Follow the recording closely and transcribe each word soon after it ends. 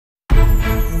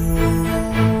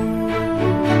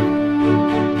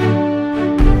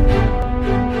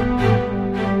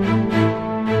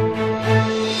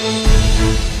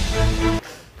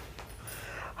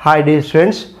Hi dear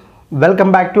students,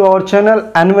 welcome back to our channel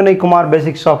Anvinay Kumar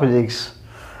Basics of Physics.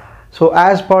 So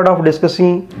as part of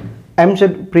discussing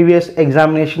EAMCET previous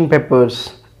examination papers,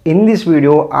 in this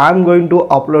video I am going to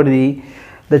upload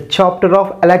the chapter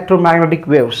of electromagnetic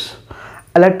waves.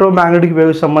 Electromagnetic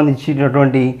waves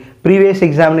సంబంధించినటువంటి previous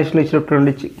ఎగ్జామినేషన్లో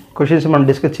ఇచ్చినటువంటి questions మనం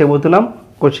discuss చేయబోతున్నాం.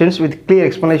 Questions with clear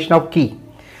explanation of key.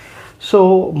 So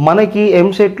మనకి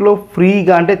ఎంసెట్లో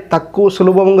ఫ్రీగా అంటే తక్కువ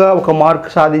సులభంగా ఒక మార్క్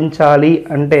సాధించాలి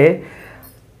అంటే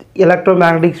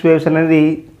ఎలక్ట్రోమాగ్నెటిక్ వేవ్స్ అనేది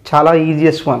చాలా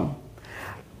ఈజియెస్ట్ వన్.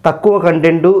 తక్కువ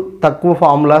కంటెంటు, తక్కువ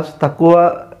ఫార్ములాస్, తక్కువ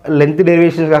లెంత్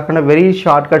డెరివేషన్స్ కాకుండా వెరీ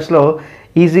షార్ట్ కట్స్లో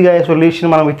ఈజీగా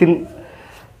సొల్యూషన్ మనం వితిన్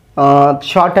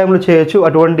షార్ట్ టైంలో చేయొచ్చు.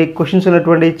 అటువంటి క్వశ్చన్స్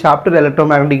ఉన్నటువంటి చాప్టర్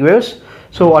ఎలక్ట్రోమాగ్నెటిక్ వేవ్స్.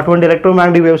 సో అటువంటి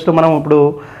ఎలక్ట్రోమాగ్నెటిక్ వేవ్స్లో మనం ఇప్పుడు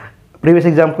ప్రీవియస్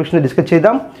ఎగ్జామ్ క్వశ్చన్ డిస్కస్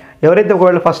చేద్దాం. ఎవరైతే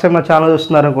ఒకవేళ ఫస్ట్ టైం నా ఛానల్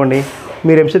చూస్తున్నారనుకోండి,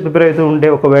 మీరు ఎంసెట్ ప్రిపేర్ అవుతూ ఉంటే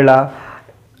ఒకవేళ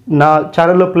నా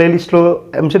ఛానల్లో ప్లేలిస్ట్లో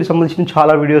ఎంసెట్కి సంబంధించిన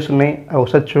చాలా వీడియోస్ ఉన్నాయి,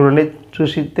 ఒకసారి చూడండి.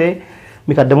 చూసితే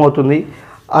మీకు అర్థమవుతుంది.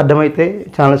 అర్థమైతే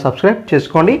ఛానల్ సబ్స్క్రైబ్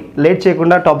చేసుకోండి. లేట్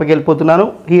చేయకుండా టాపిక్ వెళ్ళిపోతున్నాను.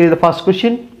 Here is the first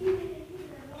question.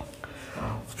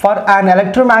 For an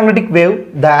electromagnetic wave,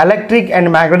 the electric and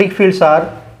magnetic fields are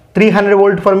 300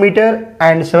 volt per meter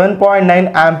and 7.9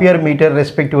 ampere meter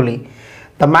respectively.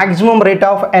 The maximum rate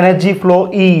of energy flow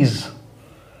is.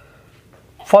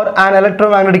 For an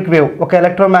electromagnetic wave, okay,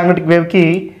 electromagnetic wave ki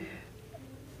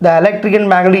the electric and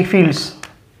magnetic fields.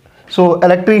 So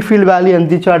electric field value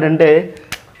enti ichadante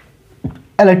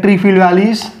electric field value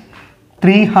is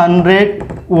 300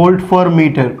 volt per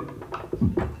meter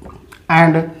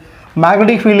and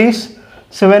magnetic field is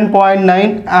 7.9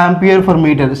 ampere per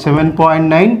meter.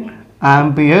 7.9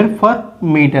 ampere per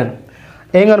meter.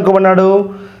 ఏం కనుక్కోమన్నాడు?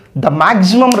 The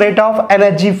maximum rate of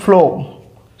energy flow.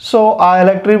 So ఆ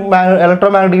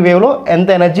electromagnetic వేవ్లో ఎంత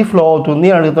energy flow అవుతుంది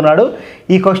అని అడుగుతున్నాడు.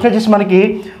 ఈ question వచ్చేసి మనకి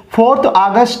 4th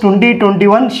August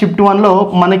 2021 షిఫ్ట్ 1లో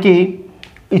మనకి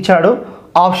ఇచ్చాడు.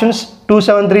 Options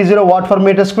 2730 what for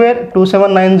metre square,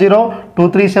 2790,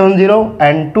 2370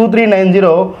 and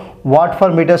 2390 what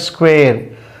for metre square.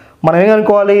 మనం ఏం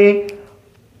అనుకోవాలి?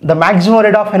 The maximum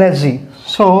rate of energy.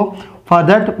 So for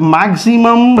that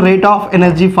maximum rate of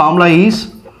energy formula is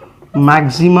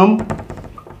maximum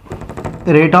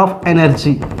rate of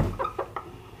energy.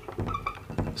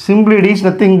 Simply it is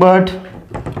nothing but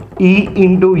E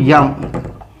into M.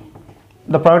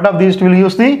 The product of these two will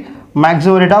use the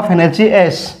maximum rate of energy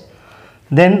S.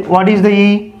 Then what is the E?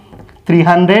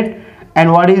 300 and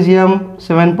what is M?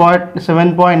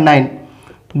 7.9.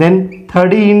 Then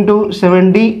 30 into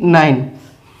 79.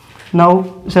 Now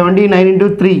 79 into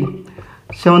 3.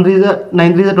 7 3 is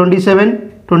 9 3 is 27.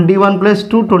 21 plus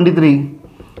 2 23.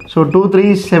 So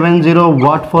 2370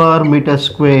 watt per meter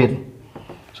square.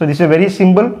 So this is very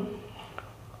simple.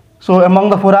 So among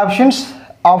the four options,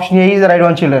 option A is the right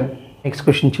one, children. Next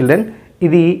question, children.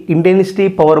 ఇది intensity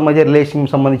power మధ్య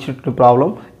relation సంబంధించిన problem.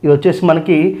 ఇది వచ్చేసి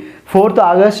మనకి 4th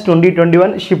August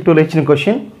 2021 shift 2లో ఇచ్చిన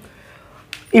question.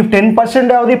 If 10%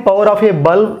 of the power of a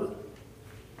bulb,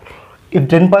 if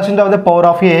 10% of the power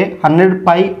of a 100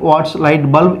 pi watts light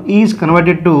bulb is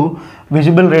converted to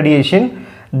visible radiation,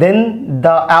 then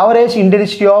the average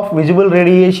intensity of visible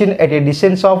radiation at a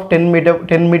distance of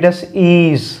 10 meters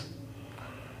is.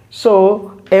 So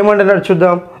ఏమంటున్నాడు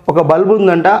చూద్దాం. ఒక bulb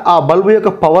ఉందంట, ఆ bulb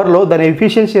యొక్క పవర్లో దాని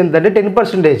efficiency ఎంతంటే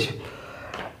 10%.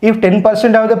 If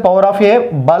 10% of the power of A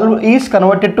bulb is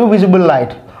converted to visible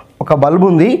light. ఒక బల్బు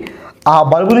ఉంది, ఆ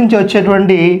బల్బు నుంచి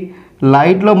వచ్చేటువంటి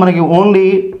లైట్లో మనకి ఓన్లీ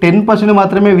 10%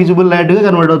 మాత్రమే విజిబుల్ లైట్గా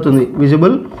కన్వర్ట్ అవుతుంది.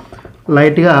 విజిబుల్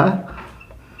లైట్గా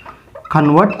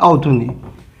కన్వర్ట్ అవుతుంది.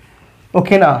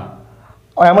 ఓకేనా?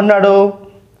 ఏమన్నాడు?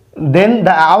 Then the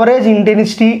average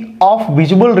intensity of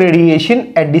visible radiation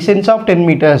at distance of 10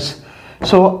 meters.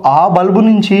 So ఆ బల్బు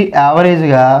నుంచి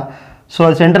యావరేజ్గా, సో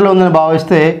అది సెంటర్లో ఉందని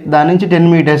భావిస్తే దాని నుంచి 10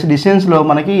 meters డిస్టెన్స్లో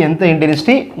మనకి ఎంత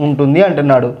ఇంటెన్సిటీ ఉంటుంది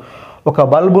అంటున్నాడు. ఒక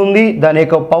బల్బు ఉంది, దాని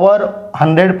యొక్క పవర్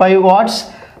 100 pi watts,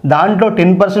 దాంట్లో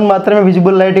 10% మాత్రమే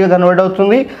విజిబుల్ లైట్గా కన్వర్ట్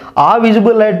అవుతుంది. ఆ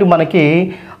విజిబుల్ లైట్ మనకి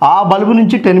ఆ బల్బు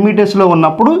నుంచి 10 metersలో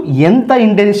ఉన్నప్పుడు ఎంత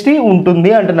ఇంటెన్సిటీ ఉంటుంది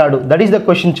అంటున్నాడు. That is the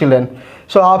question, children.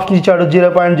 So option ఇచ్చాడు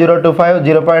 0.025,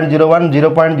 0.01,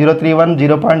 0.031,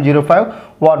 0.05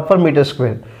 what for metre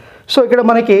square. So ఇక్కడ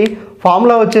మనకి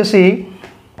ఫార్ములా వచ్చేసి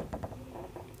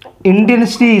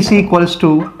intensity is equals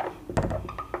to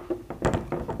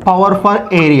power for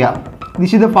area.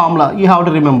 This is the formula, you have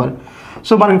to remember.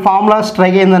 So మనకి ఫార్ములా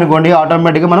స్ట్రైక్ అయిందనుకోండి,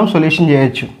 ఆటోమేటిక్గా మనం solution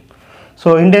చేయొచ్చు. So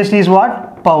intensity is what?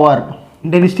 Power.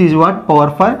 Intensity is what?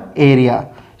 Power for area.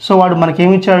 So వాడు మనకి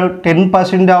ఏమి ఇచ్చాడు?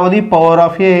 10% of the power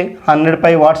of A 100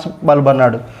 pi watts bulb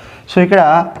అన్నాడు. సో ఇక్కడ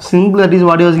simple that is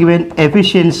what was given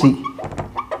efficiency.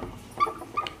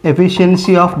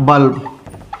 Efficiency of bulb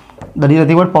that is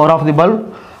nothing but power of the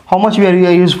bulb. How much we are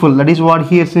useful, that is what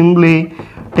here simply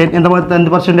 10 and the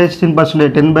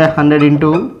 10%, 10 by 100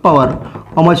 into power.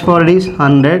 How much power it is?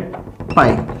 100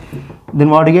 pi. Then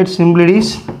what you get, simply it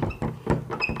is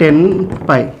 10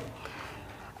 pi.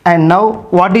 And now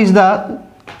what is the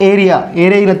area?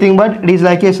 Area is nothing but it is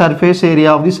like a surface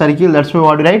area of the circle. That's why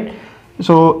what we write.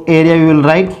 So area we will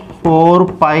write 4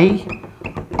 pi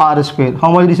r square.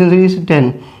 How much distance it is?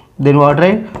 10. Then what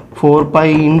write? 4 pi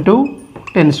into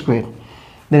 10 square.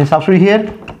 Then substitute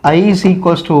here, I is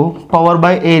equals to power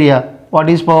by area. What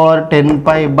is power? 10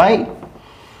 pi by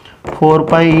 4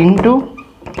 pi into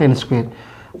 10 square.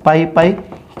 Pi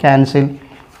cancel.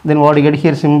 Then what you get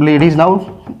here, simply it is now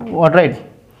what, right?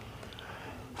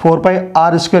 4 pi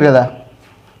r square kada.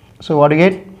 So what you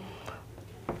get?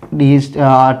 D is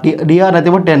dr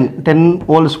nothing but 10. 10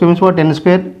 whole square means what? 10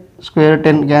 square. Square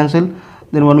 10 cancel.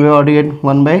 Then 1 by what you get?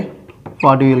 1 by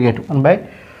 40 we will get. 1 by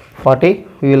 40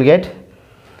 we will get.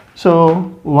 So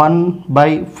 1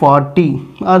 by 40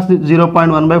 or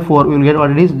 0.1 by 4 we will get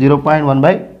what it is? 0.1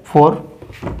 by 4.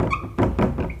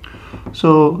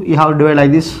 So you have to divide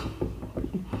like this.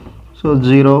 So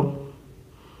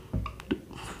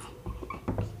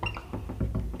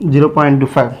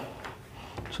 0.25.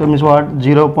 So it means what?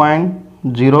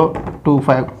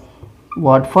 0.025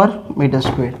 watt per meter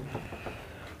square.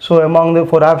 So among the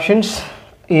 4 options,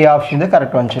 A option is the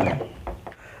correct one, children.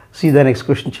 See the next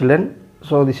question, children.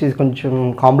 So this is కొంచెం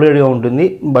complicated గా ఉంటుంది,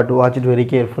 but watch it very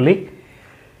carefully.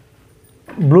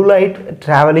 Blue light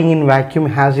traveling in vacuum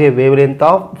has a wavelength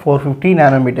of 450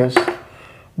 nanometers.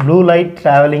 Blue light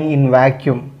traveling in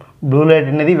vacuum. Blue light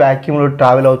అనేది vacuum లో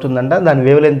travel అవుతుందంట. దాని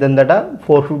wavelength ఎంతట?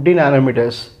 450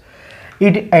 nanometers.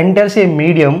 It enters a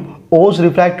medium whose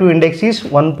refractive index is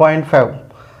 1.5.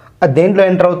 అది దేంట్లో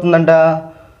enter అవుతుందంట?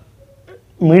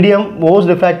 Medium ఓస్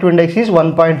refractive index is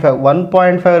 1.5.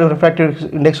 1.5 refractive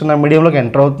index ఉన్న మీడియంలోకి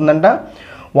enter అవుతుందంట.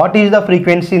 What is the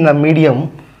frequency in the medium?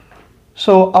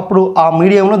 So అప్పుడు ఆ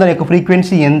మీడియంలో దాని యొక్క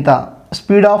ఫ్రీక్వెన్సీ ఎంత?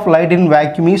 Speed of light in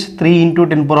vacuum is 3 ×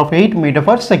 10⁸ metre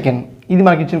per second. ఇది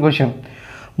మనకి ఇచ్చిన క్వశ్చన్.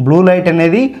 బ్లూ లైట్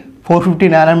అనేది 450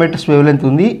 నానోమీటర్స్ వేవ్లెంత్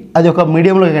ఉంది. అది ఒక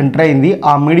మీడియంలోకి ఎంటర్ అయింది.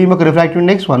 ఆ మీడియం యొక్క రిఫ్రాక్టివ్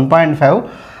ఇండెక్స్ 1.5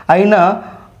 అయినా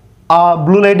ఆ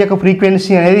బ్లూ లైట్ యొక్క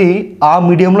ఫ్రీక్వెన్సీ అనేది ఆ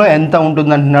మీడియంలో ఎంత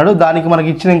ఉంటుంది అంటున్నాడు. దానికి మనకి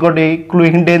ఇచ్చిన ఇంకోటి క్లూ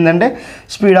హింట్ ఏంటంటే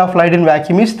speed of light in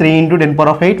vacuum is 3 ×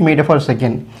 10⁸ metre per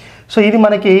second. So ఇది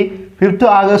మనకి 5th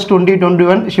August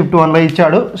 2021 షిఫ్ట్ 1లో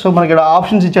ఇచ్చాడు. సో మనకి ఇక్కడ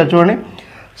ఆప్షన్స్ ఇచ్చాడు చూడండి.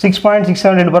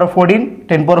 6.67 10⁻14,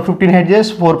 10⁻15 hedges,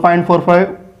 4.45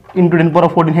 ×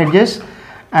 10⁻14 hedges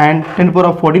and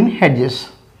 10⁻14 hedges.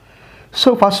 So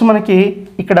first మనకి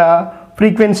ఇక్కడ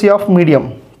ఫ్రీక్వెన్సీ ఆఫ్ మీడియం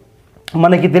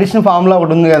మనకి తెలిసిన ఫార్ములా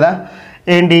ఒకటి ఉంది కదా,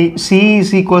 ఏంటి? C is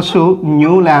equals to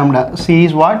nu lambda. C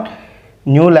is what?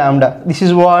 Nu lambda. This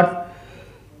is what?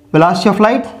 Velocity of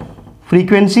light,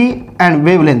 frequency and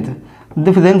wavelength.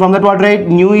 Then from that what, right?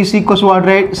 Nu is equals to what,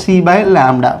 right? C by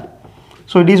lambda.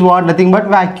 So it is what? Nothing but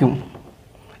vacuum.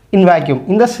 In vacuum.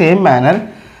 In the same manner,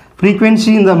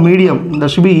 frequency in the medium that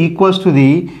should be equals to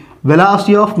the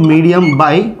velocity of medium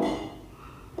by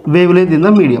wavelength in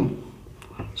the medium.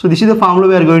 So this is the formula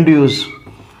we are going to use.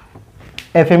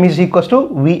 Fm is equals to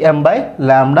Vm by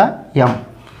lambda m.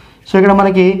 So ఇక్కడ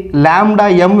మనకి lambda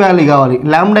m value కావాలి.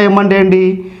 lambda m అంటే ఏంటి?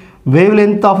 Wave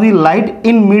length of the light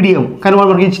in medium. కానీ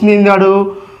మనకి ఇచ్చింది ఏం కాదు?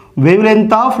 Wave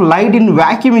length of light in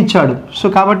vacuum ఇచ్చాడు. సో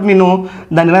కాబట్టి నేను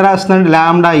దాన్ని ఎలా రాస్తున్నాను?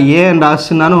 lambda a అని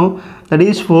రాస్తున్నాను. That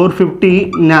is 450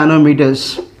 nanometres.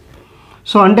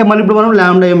 సో అంటే మళ్ళీ ఇప్పుడు మనం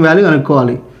lambda m వాల్యూ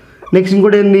కనుక్కోవాలి. నెక్స్ట్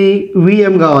ఇంకోటి ఏంటి?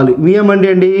 Vm కావాలి. Vm అంటే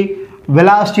ఏంటి?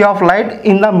 velocity of light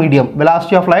in the medium.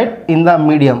 velocity of light in the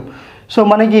medium. So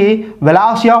మనకి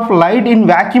velocity of light in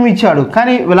vacuum ఇచ్చాడు,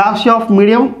 కానీ velocity of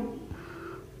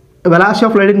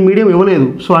light in medium ఇవ్వలేదు.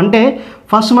 సో అంటే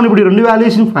ఫస్ట్ మనం ఇప్పుడు 2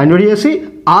 వాల్యూస్ని ఫైండ్ అవుట్ చేసి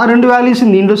ఆ 2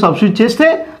 వాల్యూస్ని దీంట్లో సబ్స్టిట్యూట్ చేస్తే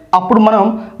అప్పుడు మనం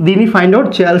దీన్ని ఫైండ్ అవుట్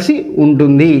చేయాల్సి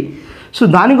ఉంటుంది. సో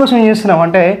దానికోసం ఏం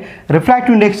చేస్తున్నామంటే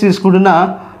రిఫ్రాక్టివ్ ఇండెక్స్ తీసుకుంటున్న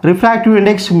రిఫ్రాక్టివ్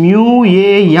ఇండెక్స్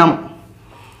μAM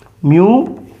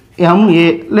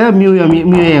లేదా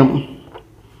μMA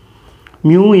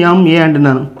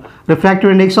అంటున్నాను. Refractive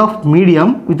index of medium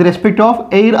with respect of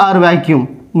air are vacuum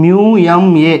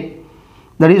μMA.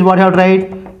 That is what have right?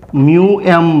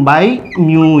 μM by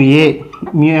μA.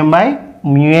 μM by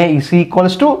μA is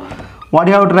equals to what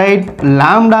you have to write?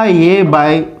 lambda A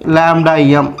by lambda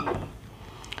M.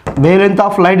 Wavelength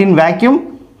of light in vacuum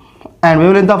and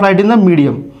wavelength of light in the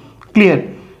medium. Clear?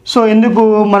 So ఎందుకు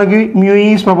మనకి mu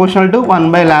is proportional to 1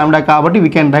 by lambda కాబట్టి we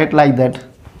can write like that.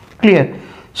 Clear?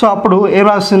 So అప్పుడు ఏం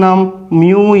రాస్తున్నాం?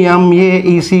 μMA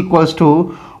is equals to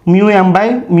μM by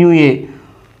μA.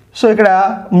 So ఇక్కడ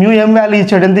μM value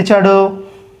ఇచ్చాడు. ఎంత ఇచ్చాడు?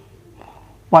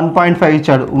 1.5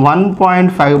 ఇచ్చాడు.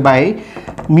 1.5 by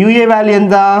mu a వాల్యూ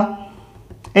ఎంత,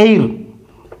 air,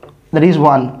 that is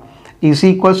 1 is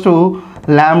equals to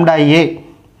lambda A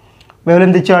wave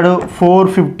length ఇచ్చాడు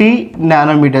 450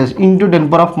 nanometres into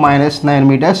 10⁻⁻9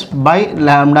 metres by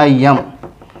lambda M.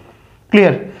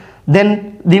 Clear. Then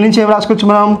దీని నుంచి ఏం రాసుకోవచ్చు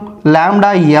మనం,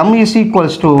 lambda M is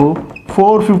equals to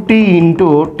 450 into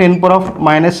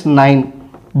 10⁻⁻9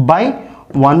 by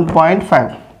 1.5.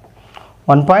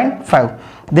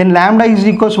 Then lambda is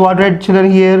equals to what, right children?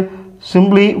 Here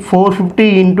simply 450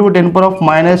 into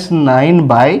 10⁻⁻9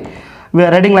 by, we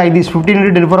are writing like this, 15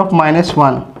 into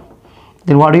 10⁻⁻1.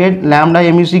 Then what do you get? Lambda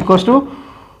m is equals to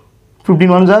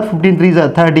 15 ones are 15 threes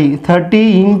are 30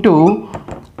 into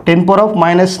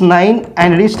 10⁻⁻9 and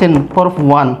it is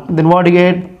 10⁻1. Then what do you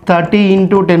get? 30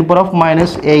 into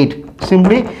 10⁻⁸.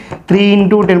 Simply 3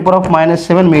 into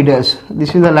 10⁻⁷ meters. This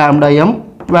is the lambda m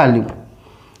value.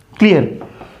 Clear.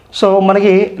 So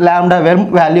మనకి lambda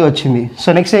value వచ్చింది. So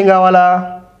next ఏం కావాలా,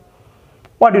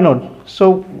 what you note. So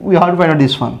we have to find out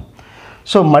this one.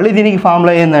 So మళ్ళీ దీనికి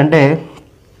formula ఏంటంటే,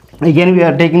 again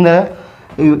we are taking the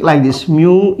like this,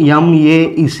 mu m a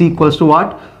is equals to what,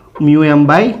 mu m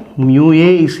by mu a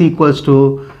is equals to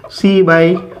c by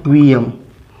vm.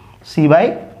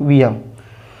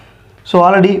 So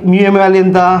already mu m value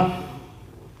ఎంత,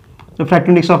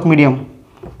 refractive index of medium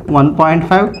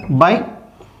 1.5 by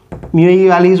mu a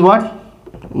value is what,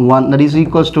 1, that is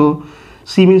equals to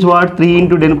c means what, 3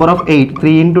 into 10⁸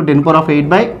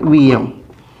 by vm.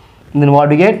 And then what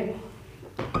do you get,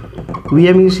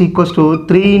 vm is equals to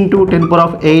 3 into 10⁸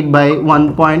 by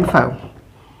 1.5.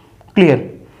 Clear.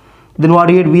 Then what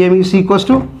do you get, vm is equals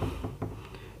to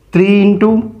 3 into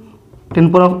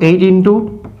 10⁸ into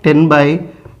 10 by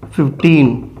 15.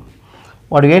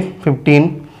 What do you get, 15.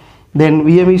 Then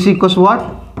vm is equals to what,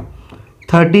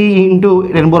 30 into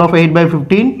 10⁸ by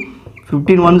 15,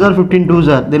 15 ones are 15 twos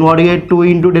are, then what do you get, 2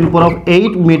 into 10⁸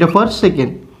 meter per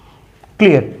second.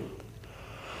 Clear.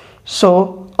 So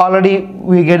already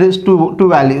we get is two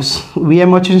values,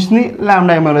 vm వచ్చింది,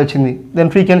 lambda m వచ్చింది. Then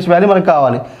frequency value మనకు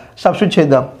కావాలి, substitute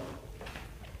చేద్దాం.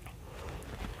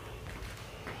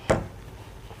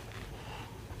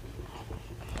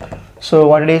 So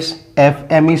what it is,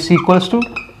 fm is equals to,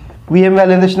 vm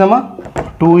value ఎంత వచ్చిందమ్మా,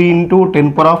 2 into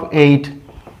 10⁸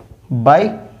 by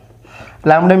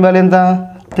lambda value ఎంత,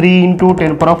 3 into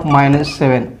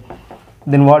 10⁻⁷.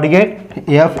 Then what you get,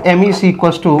 fm is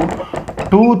equals to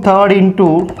 2/3 into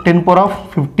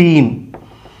 10⁻15.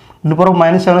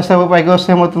 10⁻⁷ వస్తే పైకి వస్తే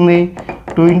ఏమవుతుంది,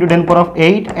 2 into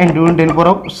 10⁸ and 2 into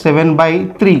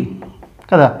 10⁻7/3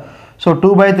 కదా. So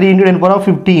 2/3 into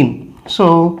 10⁻15. So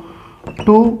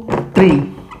 2 3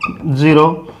 0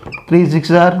 3 6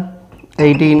 are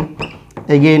 18,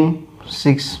 again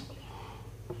 6,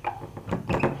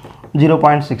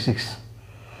 0.66.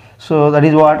 So that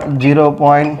is what,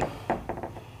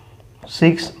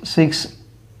 0.66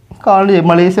 కావాలంటే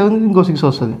మళ్ళీ వేసే ఇంకో 6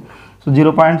 వస్తుంది. So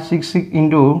 0.66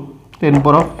 into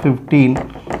 10⁻15,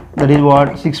 that is what,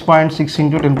 6.6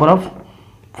 into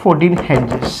 10⁻14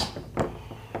 hertz.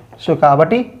 So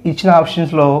కాబట్టి ఇచ్చిన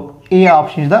ఆప్షన్స్లో ఏ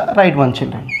option is the right one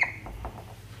children.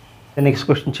 The next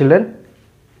question children,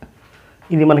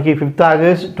 ఇది మనకి 5th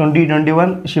August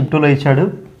 2021 షిఫ్ట్ 2లో ఇచ్చాడు.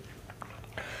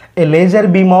 A laser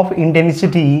beam of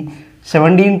intensity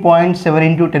 17.7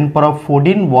 into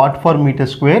 10⁻14 watt per meter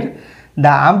square.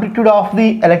 The amplitude of the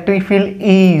electric field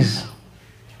is.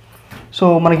 So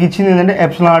మనకి ఇచ్చింది ఏంటంటే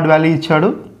epsilon value ఇచ్చాడు,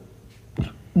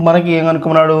 మనకి ఏం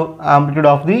అనుకున్నాడు, amplitude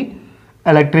of the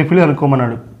electric field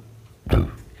అనుకోమన్నాడు.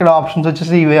 ఇక్కడ ఆప్షన్స్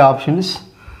వచ్చేసి ఇవే ఆప్షన్స్.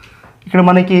 ఇక్కడ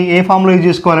మనకి ఏ ఫార్ములా యూజ్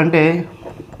చేసుకోవాలంటే,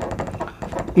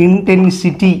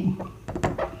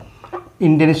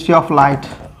 intensity of light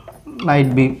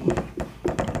beam,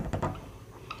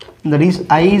 that is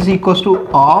I is equals to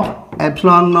of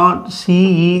epsilon naught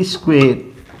CE square.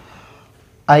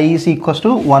 I is equals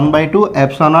to 1/2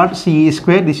 epsilon naught CE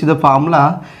square. This is the formula.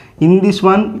 In this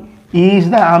one, E is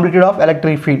the amplitude of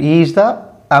electric field. E is the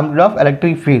amplitude of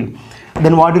electric field.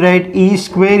 Then what do you write, E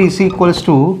square is equals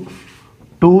to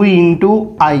 2 into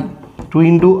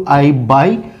I by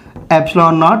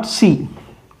epsilon naught C.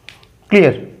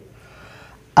 Clear.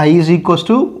 I is equals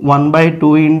to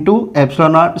 1/2 into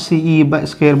epsilon naught CE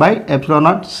square by epsilon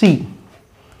naught C.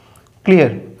 Clear.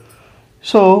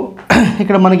 So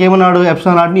ఇక్కడ మనకి ఏమన్నాడు,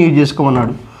 epsilon నాట్ని use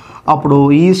చేసుకోమన్నాడు. అప్పుడు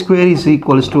ఈ square is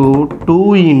equals to 2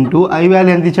 into I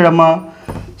value ఎంత ఇచ్చాడమ్మా,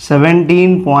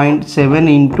 17.7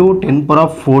 into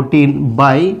 10⁻14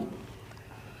 by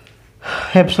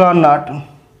epsilon naught.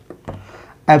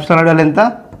 Epsilon naught value ఎంత,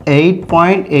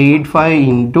 8.85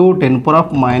 into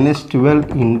 10⁻⁻12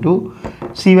 into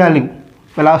C value,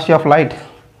 velocity of light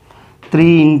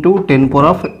 3 into 10 power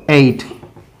of 8.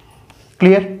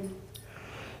 Clear.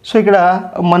 So ఇక్కడ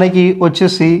మనకి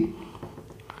వచ్చేసి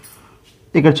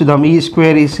ఇక్కడ చూద్దాం, ఈ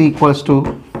square is equals to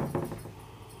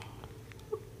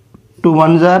 2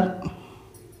 1s are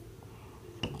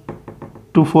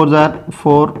 2 4s are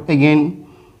 4, again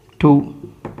 2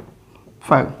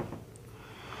 5.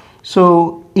 So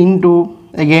into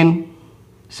again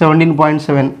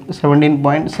 17.7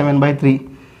 by 3,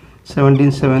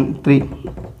 17 7 3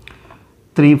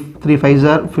 3 5s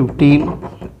are 15,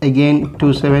 again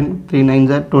 2 7 3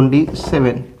 9s are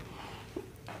 27.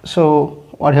 So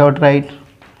what you have to write,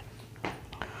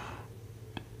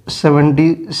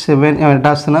 77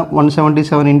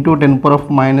 177 into 10 power of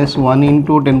minus 1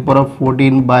 into 10 power of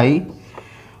 14 by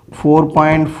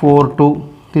 4.42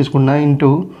 తీసుకున్నా into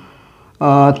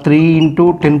 3 into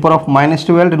 10 power of minus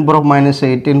 12, 10 power of minus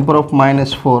 8, 10 power of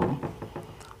minus 4.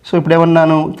 So ఇప్పుడు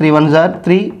ఏమన్నాను, 3 1s are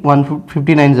 3,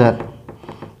 59s are.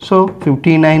 So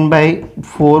 59 by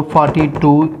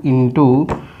 442 into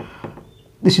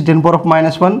this is 10 power of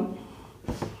minus 1,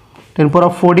 10 power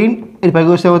of 14, ఇది పైకి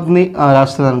వస్తే అవుతుంది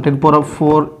రాస్తున్నాను, 10 power of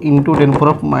 4 into 10 power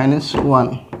of minus 1.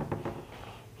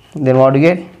 Then what you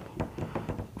get,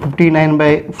 59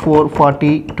 by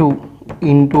 442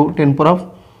 into 10 power of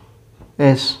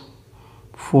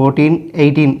 14,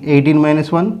 18 minus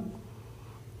 1,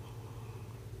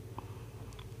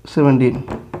 17.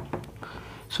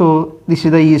 So this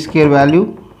is the E square value.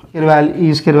 E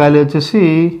square value వచ్చేసి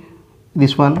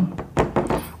this one.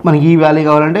 మనకి ఈ value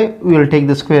కావాలంటే we will take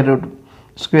the square root.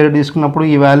 Square root తీసుకున్నప్పుడు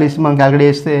ఈ values మనం calculate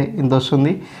చేస్తే ఇంత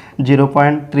వస్తుంది,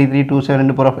 0.3327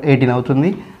 into power of 18 అవుతుంది.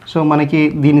 సో మనకి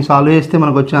దీన్ని సాల్వ్ చేస్తే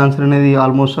మనకు వచ్చే ఆన్సర్ అనేది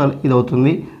ఆల్మోస్ట్ ఇది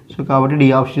అవుతుంది. సో కాబట్టి D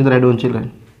option is right one children.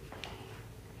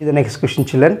 ఇది నెక్స్ట్ క్వశ్చన్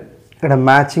చిల్డ్రన్. ఇక్కడ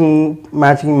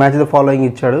మ్యాచ్ ద ఫాలోయింగ్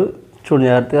ఇచ్చాడు, చూడండి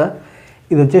జాగ్రత్తగా.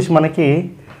 ఇది వచ్చేసి మనకి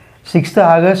 6th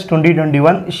August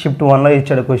 2021 షిఫ్ట్ 1లో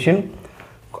ఇచ్చాడు క్వశ్చన్.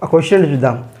 ఆ క్వశ్చన్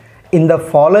చూద్దాం. In the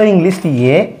following list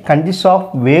A consists of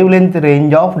wavelength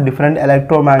range of different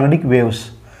electromagnetic waves.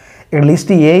 ఇక్కడ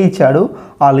లిస్ట్ ఏ ఇచ్చాడు,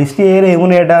 ఆ లిస్ట్ ఏలో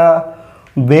ఏమున్నాయట,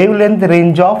 wave length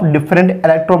range of different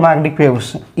electromagnetic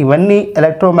waves. ఇవన్నీ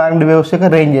ఎలక్ట్రోమాగ్నెటిక్ వేవ్స్ యొక్క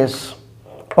ranges.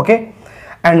 Okay.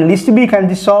 And list B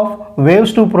consist of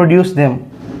waves to produce them.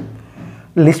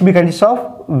 List B consist of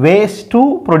waves to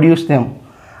produce them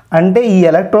అంటే ఈ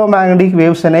electromagnetic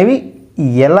waves అనేవి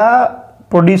ఎలా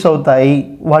produce అవుతాయి,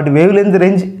 వాటి wave length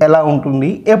range ఎలా ఉంటుంది,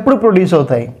 ఎప్పుడు ప్రొడ్యూస్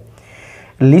అవుతాయి.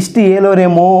 లిస్ట్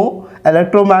ఏలోనేమో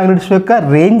ఎలక్ట్రోమాగ్నెటిక్స్ యొక్క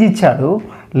రేంజ్ ఇచ్చాడు,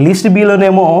 లిస్ట్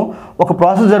బిలోనేమో ఒక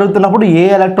ప్రాసెస్ జరుగుతున్నప్పుడు ఏ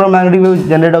ఎలక్ట్రోమాగ్నెటిక్ వేవ్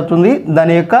జనరేట్ అవుతుంది,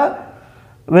 దాని యొక్క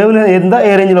వేవ్ ఎంత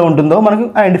ఏ రేంజ్లో ఉంటుందో మనకు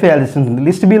ఐడెంటిఫై చేయాల్సి ఉంటుంది.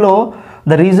 List below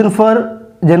the reason for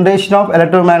generation of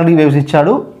electromagnetic waves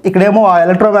ఇచ్చాడు, ఇక్కడేమో ఆ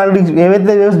ఎలక్ట్రోమాగ్నెటిక్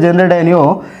ఏవైతే వేవ్స్ జనరేట్ అయినాయో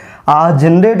ఆ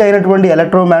జనరేట్ అయినటువంటి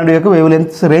ఎలక్ట్రోమాగ్నెటిక్ యొక్క వేవ్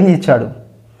లెంత్ రేంజ్ ఇచ్చాడు.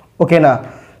 ఓకేనా.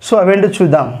 సో అవేంటో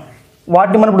చూద్దాం,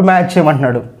 వాటిని మనం ఇప్పుడు మ్యాచ్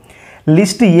చేయమంటున్నాడు.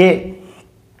 List A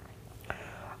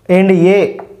and A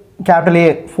capital A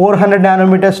 400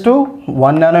 nanometers to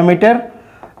 1 nanometer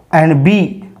and B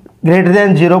greater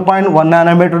than 0.1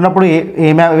 nanometer ఉన్నప్పుడు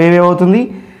ఏమవుతుంది.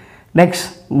 Next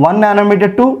 1 nanometer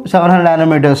to 700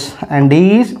 nanometers and D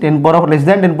is 10 power of less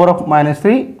than 10 power of minus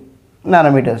 3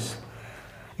 nanometers.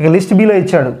 ఇక list below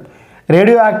ఇచ్చాడు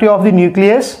radio active of the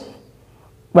nucleus,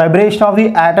 vibration of the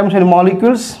atoms and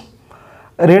molecules.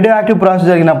 Radio active process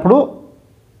జరిగినప్పుడు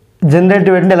generate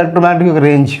అయ్యే electromagnetic యొక్క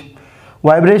range,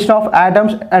 vibration of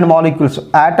atoms and molecules,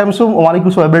 atoms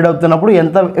molecules vibrate అవుతున్నప్పుడు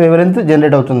ఎంత wave length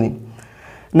generate అవుతుంది.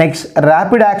 Next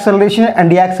rapid acceleration and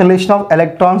డియాక్సలరేషన్ of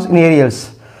electrons in aerials.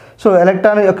 So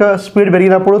electron యొక్క speed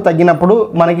పెరిగినప్పుడు తగ్గినప్పుడు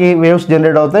మనకి వేవ్స్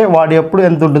జనరేట్ అవుతాయి, వాటి ఎప్పుడు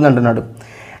ఎంత ఉంటుంది అంటున్నాడు.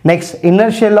 Next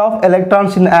inner shell of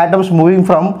electrons in atoms moving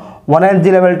from one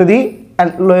energy level to the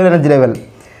lower energy level.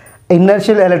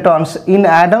 inertial electrons in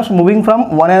atoms moving from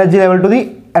one energy level to the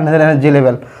another energy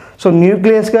level. So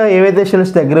న్యూక్లియస్గా ఏవైతే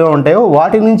shells దగ్గరగా ఉంటాయో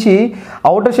వాటి నుంచి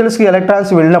outer షెల్స్కి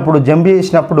electrons వెళ్ళినప్పుడు, jump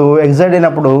చేసినప్పుడు, excite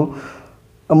అయినప్పుడు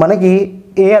మనకి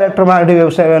ఏ electromagnetic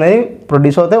waves అనేది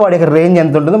ప్రొడ్యూస్ అవుతాయి, వాటి యొక్క రేంజ్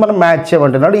ఎంత ఉంటుందో మనం మ్యాచ్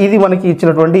చేయమంటున్నాడు. ఇది మనకి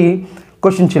ఇచ్చినటువంటి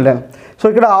క్వశ్చన్ చిల్డ్రన్. సో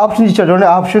ఇక్కడ ఆప్షన్స్ ఇచ్చాడు, చూడండి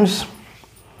ఆప్షన్స్.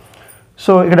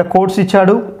 సో ఇక్కడ కోడ్స్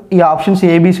ఇచ్చాడు, ఈ ఆప్షన్స్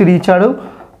ఏబిసిడి ఇచ్చాడు.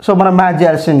 సో మనం మ్యాచ్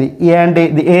చేయాల్సింది ఏ అంటే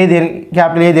ఏ దేని,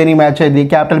 క్యాపిటల్ ఏ దేనికి మ్యాచ్ అవుతుంది,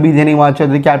 క్యాపిటల్ బి దేనికి మ్యాచ్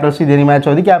అవుతుంది, క్యాపిటల్ సి దేనికి మ్యాచ్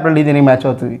అవుతుంది, క్యాపిటల్ డి దేనికి మ్యాచ్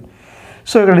అవుతుంది.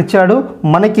 సో ఇక్కడ ఇచ్చాడు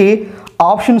మనకి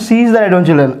option C is the right one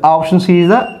children. Option C is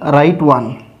the right one.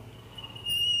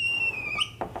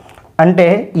 అంటే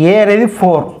ఏ అనేది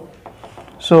 4.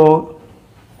 సో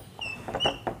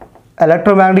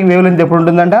ఎలక్ట్రోమాగ్నెటిక్ వేవ్ లెంత్ ఎప్పుడు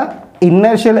ఉంటుందంట,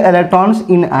 ఇన్నర్షియల్ electrons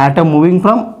in atom moving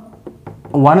from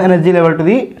one energy level to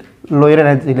the lower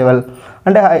energy level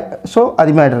అంటే so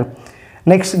అది matter.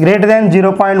 Next greater than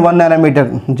 0.1 nanometre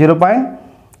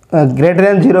greater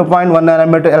than 0.1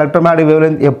 nanometre electromagnetic wave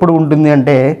length ఎప్పుడు ఉంటుంది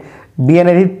అంటే B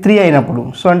అనేది 3 అయినప్పుడు.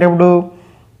 సో అంటే ఇప్పుడు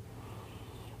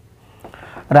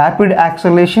rapid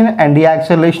acceleration and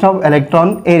డీయాక్సలరేషన్ of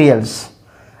electron aerials.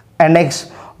 And next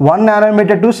 1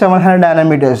 nanometre to 700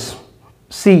 nanometres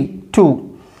C2.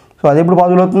 So అది ఎప్పుడు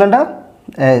పాసిబుల్ అవుతుందంట?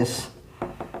 Yes.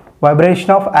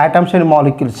 Vibration of atoms and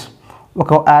molecules.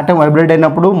 ఒక ఆటమ్ వైబ్రేట్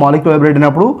అయినప్పుడు, మాలిక్యూల్ వైబ్రేట్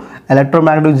అయినప్పుడు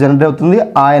ఎలక్ట్రోమాగ్నెటిక్ జనరేట్ అవుతుంది.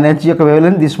 ఆ ఎనర్జీ యొక్క wave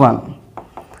length this one.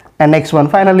 And next one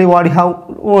finally what you have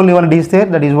only one డీస్ there,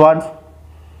 that is what?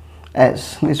 Yes,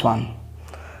 this one.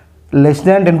 Less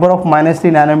than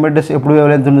 10⁻³ nanometres ఎప్పుడు wave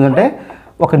length ఉంటుందంటే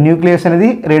ఒక nucleus అనేది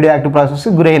radio active process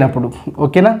గురైనప్పుడు.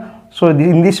 ఓకేనా? So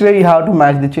in this way you have to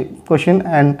match the question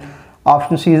and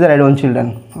option C is the right one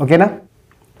children. ఓకేనా?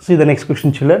 See the next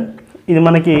question children. ఇది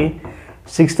మనకి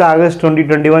 6th August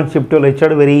 2021 shift 2లో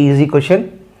ఇచ్చాడు. Very easy question.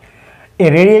 A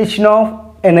radiation of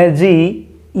energy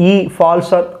ఈ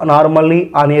falls normally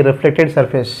on a reflected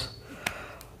surface.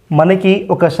 మనకి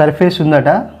ఒక surface ఉందట,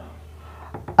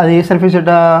 అది ఏ సర్ఫేస్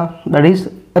అట? That is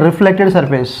reflected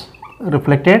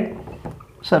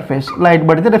surface. Light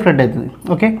పడితే రిఫ్లెక్ట్ అవుతుంది.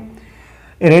 ఓకే.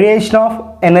 రేడియేషన్ ఆఫ్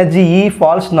ఎనర్జీ ఈ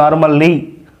falls normally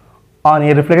on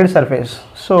a reflected surface.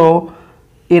 So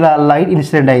ఇలా లైట్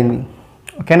ఇన్సిడెంట్ అయింది.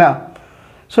 ఓకేనా?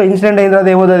 సో ఇన్సిడెంట్ అయిన తర్వాత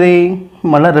ఏమవుతుంది?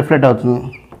 మళ్ళీ రిఫ్లెక్ట్ అవుతుంది.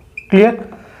 క్లియర్?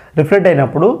 రిఫ్లెక్ట్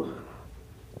అయినప్పుడు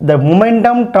the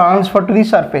momentum transfer to the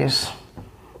surface.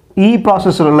 ఈ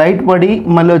ప్రాసెస్లో లైట్ పడి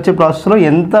మళ్ళీ వచ్చే ప్రాసెస్లో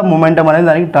ఎంత మొమెంటమ్ అనేది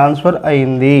దానికి ట్రాన్స్ఫర్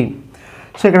అయింది.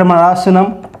 సో ఇక్కడ మనం రాస్తున్నాం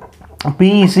P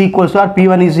is equals to or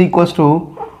P1 is equals to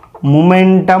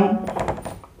momentum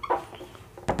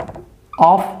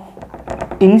of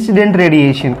incident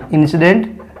radiation.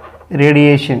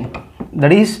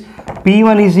 That is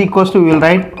P1 is equals to, we will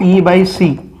write E by C.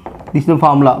 This is the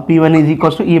formula. P1 is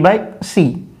equals to E by C.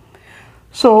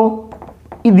 So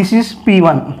this is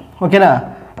P1. Okay na?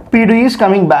 P2 is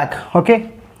coming back. Okay,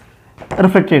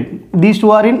 reflected. These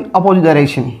two are in opposite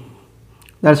direction.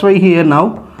 That's why here now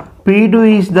P2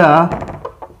 is the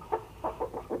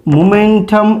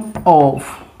momentum of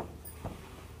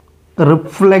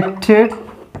reflected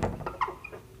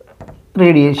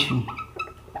radiation.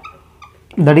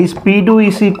 That is P2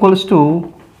 is equals to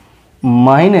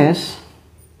minus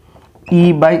E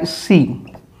by C.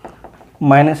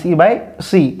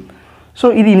 So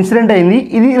ఇది incident అయింది,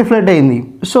 ఇది reflect అయింది.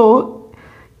 So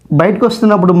బయటకు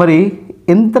వస్తున్నప్పుడు మరి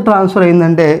ఎంత transfer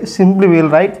అయిందంటే simply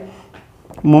will write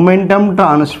momentum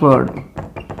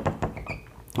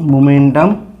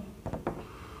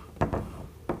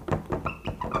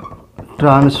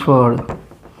transferred.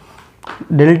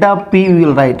 Delta P we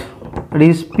will write, that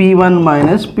is P1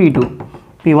 minus P2.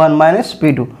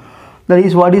 That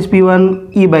is what is P1?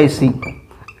 E by C.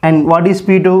 And what is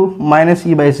P2? Minus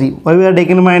E by C. Why we are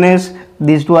taking minus?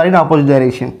 These two are in opposite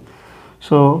direction.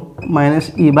 So minus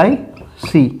E by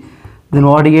C. Then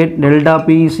what you get? Delta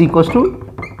P is equals to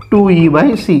 2E by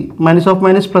C. Minus of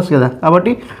minus plus kada.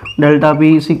 Kabatti delta P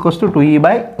is equals to 2E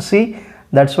by C.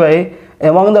 That's why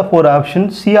among the four options,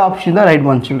 C option is the right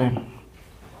one, children.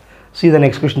 See the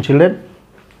next question, children.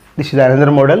 This is another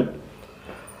model.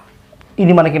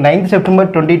 ఇది మనకి 9th September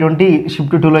 2020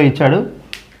 shift 2లో ఇచ్చాడు.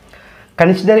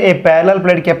 Consider a parallel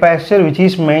plate capacitor which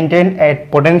is maintained at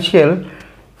potential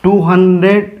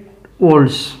 200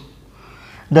 volts.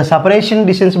 The separation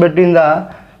distance between the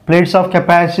plates of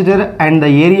capacitor and the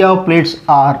area of plates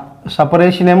are,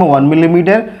 separation is 1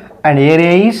 millimeter and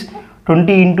area is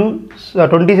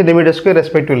 20 centimeter square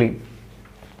respectively.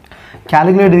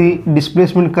 Calculate the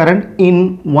displacement current in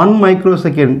 1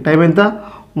 microsecond. Time enta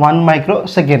 1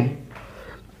 microsecond.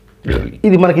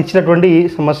 ఇది మనకి ఇచ్చినటువంటి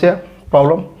సమస్య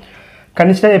problem.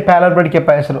 Consider a parallel plate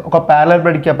capacitor. ఒక parallel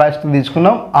plate capacitor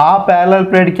తీసుకున్నాం. ఆ parallel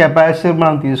plate capacitor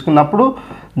మనం తీసుకున్నప్పుడు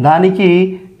దానికి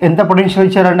ఎంత పొటెన్షియల్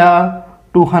ఇచ్చారంట?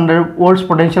 200 volts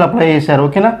పొటెన్షియల్ అప్లై చేశారు.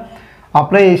 ఓకేనా?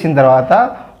 అప్లై చేసిన తర్వాత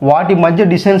వాటి మధ్య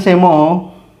డిస్టెన్స్ ఏమో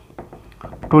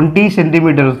 20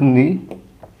 సెంటీమీటర్ అవుతుంది.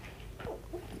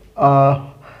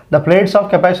 The plates of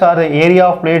capacitor are the area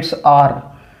of plates are,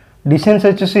 distance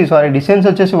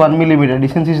వచ్చేసి 1 millimeter.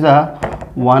 Distance is the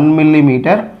 1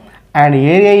 millimeter and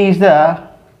area is the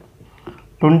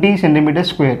 20 centimeter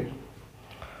square.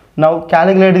 Now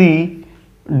calculate the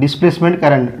displacement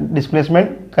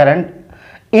current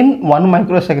in 1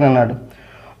 microsecond అన్నాడు.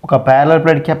 ఒక parallel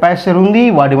plate capacitor ఉంది,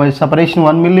 వాటి మధ్య separation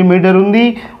 1 millimeter ఉంది,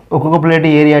 ఒక్కొక్క plate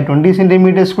area 20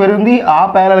 centimeter square ఉంది. ఆ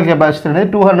ప్యారలల్ కెపాసిటర్ అనేది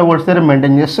 200 volts దగ్గర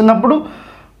మెయింటైన్ చేస్తున్నప్పుడు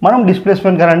మనం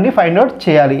డిస్ప్లేస్మెంట్ కరెంట్ని ఫైండ్ అవుట్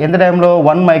చేయాలి. ఎంత టైంలో?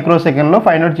 1 microsecondలో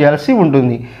ఫైండ్ అవుట్ చేయాల్సి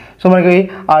ఉంటుంది. సో మనకి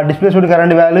ఆ డిస్ప్లేస్మెంట్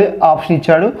కరెంట్ వాల్యూ ఆప్షన్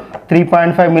ఇచ్చాడు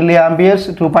 3.5 milli amperes,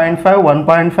 2.5,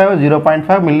 1.5,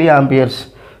 0.5 milli amperes.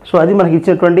 So అది మనకి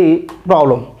ఇచ్చినటువంటి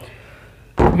ప్రాబ్లం.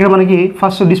 ఇక్కడ మనకి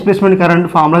ఫస్ట్ డిస్ప్లేస్మెంట్ కరెంట్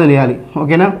ఫార్ములా తెలియాలి.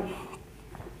 ఓకేనా,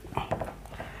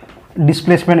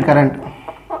 డిస్ప్లేస్మెంట్ కరెంట్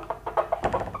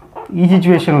ఈ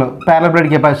సిచ్యువేషన్లో parallel plate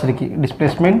కెపాసిటర్కి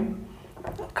displacement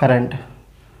current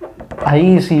I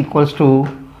is equals to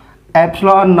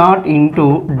epsilon naught into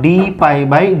d pi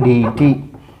by dt.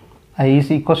 I is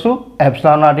equals to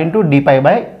epsilon naught into d pi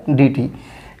by dt.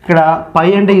 ఇక్కడ pi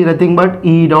అంటే is nothing but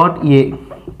E dot A.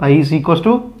 Pi is equals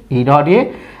to E dot A.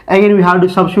 Again we have to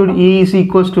substitute E is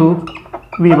equals to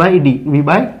V by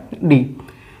D.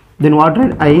 Then what,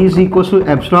 right? I is equals to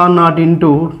epsilon naught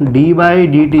into d by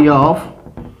dt of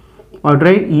what,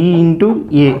 right? E into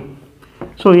A.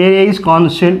 So area is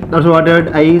constant. That's what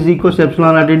I is equals to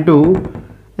epsilon naught into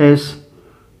S.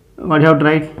 What you have to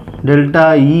write? Delta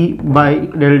E by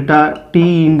delta T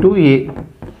into A.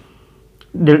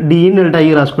 D in delta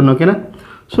E రాసుకున్నాం. ఓకేనా,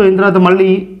 so ఇంత తర్వాత మళ్ళీ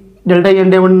delta E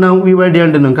అంటే ఏమంటున్నాం? V by D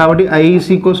అంటున్నాం. కాబట్టి I is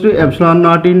equals to epsilon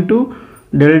naught into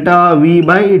delta V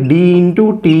by D into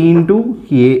T into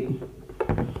A.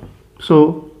 So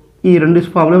ఈ రెండు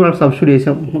ఫార్ములా మనం సబ్స్టిట్యూట్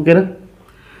చేసాం. ఓకేనా,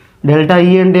 డెల్టా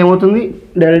ఈ అంటే ఏమవుతుంది?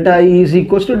 డెల్టా ఈ is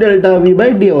equals to delta we by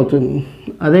D అవుతుంది.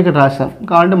 అదే ఇక్కడ రాసాం.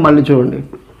 కాబట్టి మళ్ళీ చూడండి,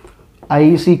 I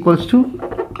is equals to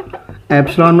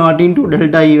epsilon naught into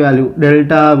delta ఈ value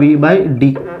delta we by D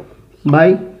by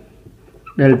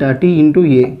delta T into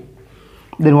A.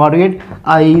 Then what get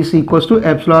I is equals to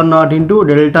epsilon naught into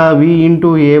delta V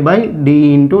into A by D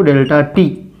into delta T.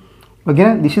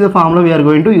 ఓకేనా, this is the formula we are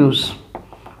going to use.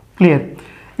 Clear.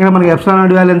 ఇక్కడ మనకి epsilon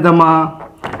naught value ఎంతమ్మా?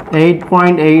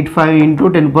 8.85 into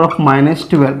 10 power of minus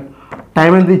 12.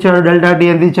 Time ఎంత ఇచ్చాడు? Delta T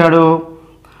ఎంత ఇచ్చాడు?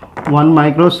 1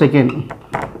 microsecond.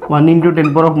 1 into 10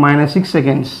 power of minus 6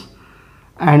 seconds.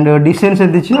 And distance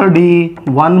ఎంత ఇచ్చాడు? D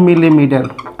 1 millimeter.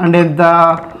 అంటే ఎంత?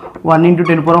 1 into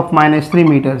 10 power of minus 3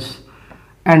 meters.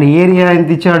 And area ఎంత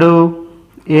ఇచ్చాడు?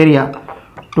 Area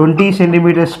 20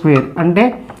 centimeters square. అంటే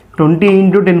 20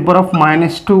 into 10 power of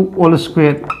minus 2 whole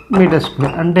square meter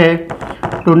square. అంటే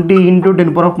 20 into 10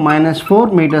 power of minus 4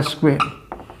 meter square.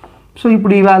 So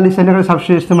ఇప్పుడు ఈ వాల్యూస్ అన్ని ఇక్కడ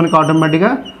సబ్స్టిట్యూట్ చేస్తే మనకి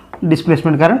ఆటోమేటిక్గా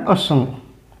డిస్ప్లేస్మెంట్ కరెంట్ వస్తుంది.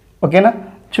 ఓకేనా,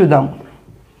 చూద్దాం.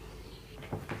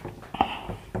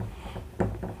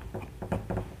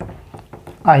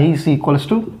 I is equals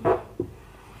to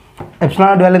epsilon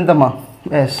naught value ఎంతమ్మా?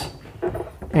 Yes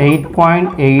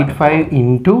 8.85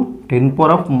 into 10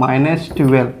 power of minus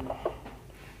 12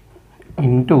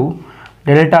 into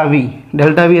delta V.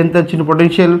 Delta V ఎంత వచ్చిన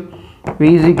potential? V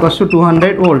is equals to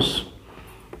 200 volts.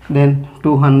 Then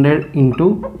 200 into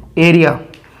area.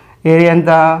 Area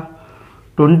ఎంత?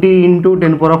 20 into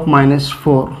 10 power of minus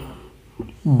 4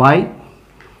 by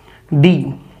D.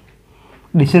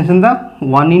 Distance ఎంత?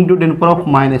 1 into 10 power of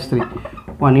minus 3.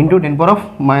 1 into 10 power of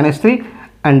minus 3.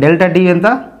 And delta T ఎంత?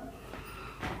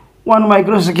 1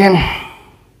 microsecond.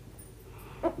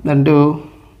 Then to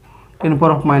 10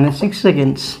 power of minus 6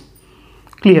 seconds.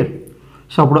 Clear.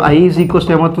 So అప్పుడు I is equals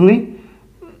to ఏమవుతుంది?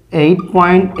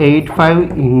 8.85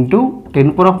 into 10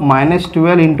 power of minus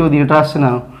 12 into దీంట్లో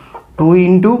రాస్తున్నాను 2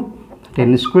 into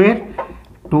 10 square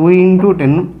 2 into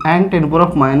 10 and 10 power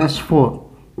of minus 4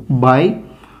 by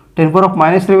 10 power of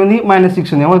minus 3 ఉంది, minus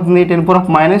 6 ఉంది, ఏమవుతుంది? 10 power of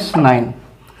minus 9.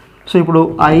 So ఇప్పుడు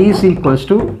I is equals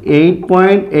to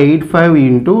 8.85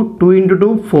 into 2 into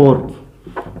 2 4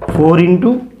 4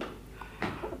 into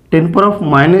 10 power of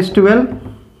minus 12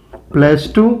 plus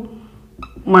 2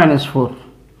 minus 4.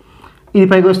 ఇది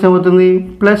పైకి వస్తే ఏమవుతుంది?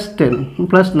 Plus 10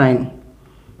 plus 9.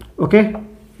 ఓకే,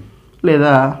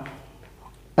 లేదా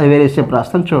అది వేరే స్టెప్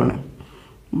రాస్తాను చూడండి.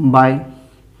 By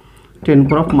 10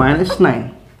 power of minus 9.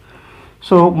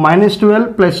 So minus 12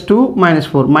 plus 2 minus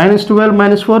 4. minus 12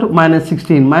 minus 4 minus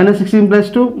 16. minus 16 plus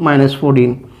 2 minus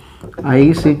 14. I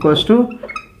is equals to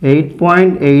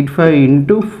 8.85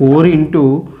 into 4 into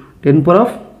 10 power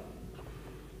of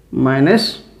minus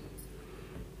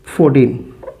 14.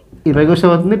 ఈ పైకి వస్తే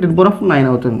అవుతుంది 10 power of 9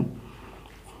 అవుతుంది.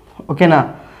 ఓకేనా,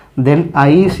 then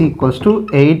I is equals to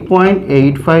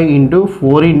 8.85 into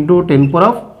 4 into 10 power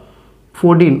of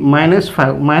 14 minus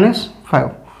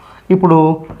 5. ఇప్పుడు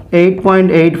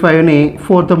 8.85ని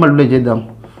 4తో multiply చేద్దాం.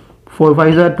 4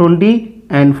 5s are 20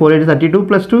 and 4 8 32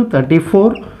 plus 2 34.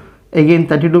 Again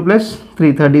 32 plus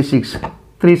 3 36.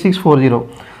 3640.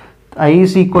 I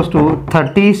is equals to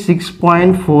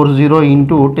 36.40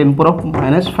 into 10 power of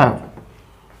minus 5.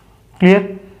 Clear.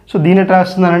 So దీని ఎట్లా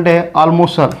రాస్తున్నానంటే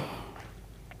ఆల్మోస్ట్ సార్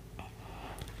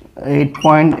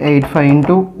 8.85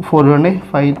 into 4 చూడండి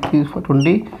 5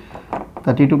 20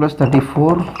 32 plus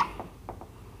 34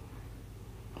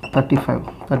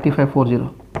 35 40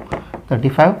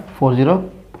 3540.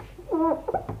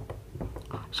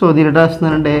 So దీని ఎట్లా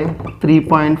వస్తుందంటే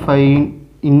 3.5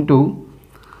 into,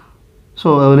 so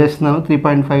వదిలేస్తున్నాను,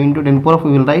 3.5 into 10 power of,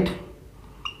 we will write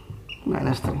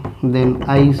 -3. Then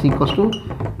I is equals to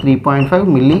 3.5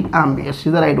 milliamperes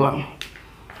is the right one.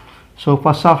 So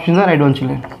first option is the right one,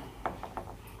 children.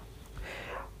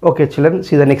 Okay children,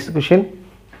 see the next question.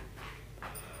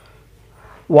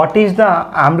 What is the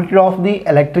amplitude of the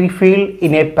electric field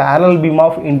in a parallel beam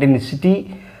of intensity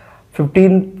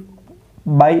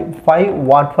 15/5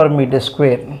 watt per meter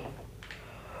square?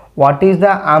 What is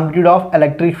the amplitude of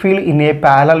electric field in a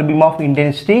parallel beam of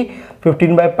intensity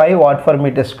 15/5 watt per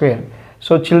meter square?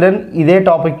 So children, ఇదే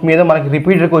topic మీద మనకి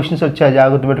repeated questions వచ్చాయి,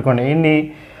 జాగ్రత్త పెట్టుకోండి. ఏంటి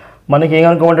మనకి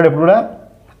ఏమనుకోమంటాడు, ఎప్పుడు కూడా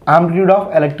amplitude of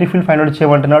electric field find out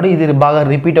చేయమంటున్నాడు. ఇది బాగా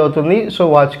రిపీట్ అవుతుంది, so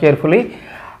watch carefully.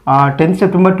 10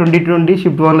 September 2020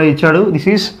 shift 1లో ఇచ్చాడు. దిస్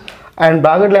ఈస్ అండ్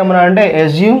బ్రాకెట్లో ఏమన్నా అంటే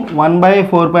assume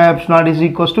 1/4πε0 is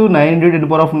equals to 9 ×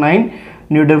 10⁹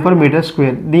 Newton per meter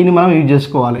square. దీన్ని మనం యూజ్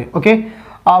చేసుకోవాలి. ఓకే,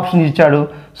 ఆప్షన్స్ ఇచ్చాడు.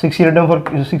 60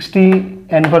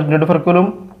 Newton per coulomb,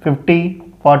 50,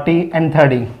 40 and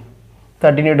 30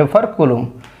 Newton per coulomb.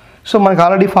 So మనకు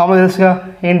ఆల్రెడీ ఫార్ములా తెలుసుగా,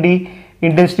 ఏంటి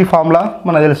ఇంటెన్సిటీ ఫార్ములా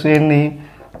మనకు తెలుసు. ఏంటి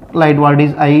light what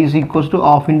is I is equals to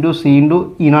 ½ into C into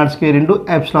E0² into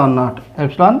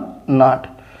ε0.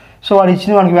 So వాడు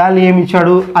ఇచ్చిన మనకి వాల్యూ ఏమి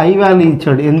ఇచ్చాడు, I వాల్యూ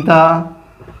ఇచ్చాడు. ఎంత,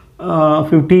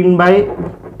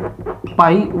 15/π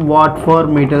వాట్ ఫర్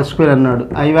మీటర్ స్క్వేర్ అన్నాడు.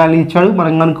 I వాల్యూ ఇచ్చాడు.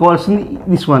 మనం కనుక్కోవాల్సింది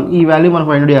దిస్ వన్, ఈ వాల్యూ మనం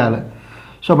ఫైండ్ చేయాలి.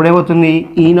 సో అప్పుడు ఏమవుతుంది,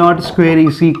 E0²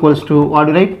 is equals to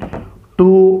what right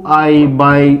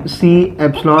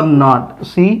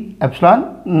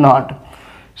 2I/C∈0.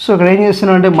 So ఇక్కడ ఏం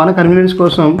చేస్తున్నాం అంటే మన కన్వీనియన్స్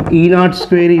కోసం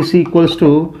E0² is equals to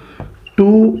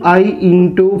 2I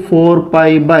into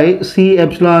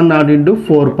 4π/C∈0 into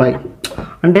 4π.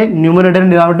 అంటే న్యూమరేటర్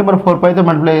కాబట్టి మనం 4πతో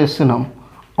మల్టిప్లై చేస్తున్నాం.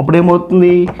 అప్పుడు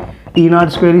ఏమవుతుంది,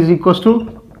 E0² is equals to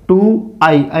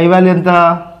 2I, I value ఎంత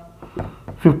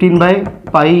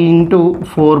 15/π into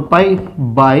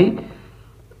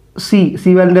 4π/C. C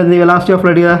వాల్యూ ఎంత, వెలాసిటీ ఆఫ్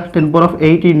లైట్ కదా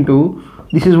 10⁸ into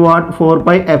this is what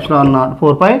 4πε0.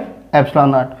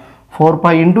 4π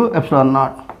into ε0.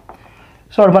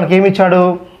 So అప్పుడు మనకి ఏమి ఇచ్చాడు,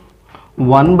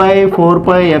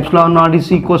 1/4πε0 is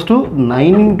equals to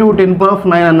 9 into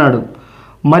 10⁹ అన్నాడు.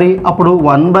 మరి అప్పుడు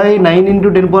 1/9 into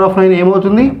 10⁹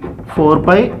 ఏమవుతుంది,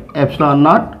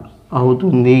 4πε0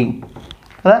 అవుతుంది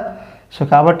కదా. సో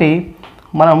కాబట్టి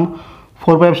మనం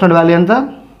 4πε0 వాల్యూ ఎంత,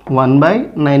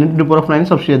 1/9 into 10⁹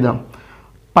 సబ్స్టిట్యూట్ చేద్దాం.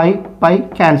 పై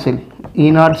cancel.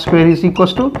 E0² is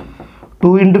equals to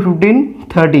 2 into 15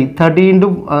 30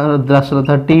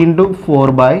 into 4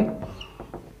 by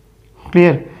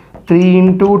clear 3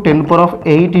 into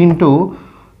 10⁸ into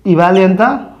ఈ వాల్యూ ఎంత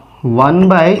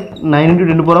 1/9 into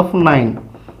 10⁹.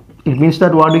 It means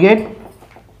that what you get,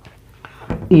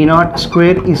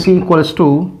 E0² is equals to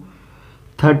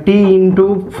 30 into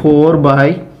 4 by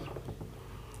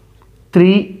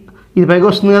 3. ఇది పైకి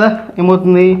వస్తుంది కదా,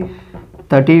 ఏమవుతుంది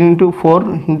 13 into 4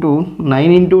 into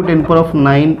 9 into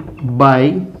 10⁹ by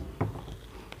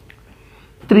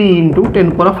 3 into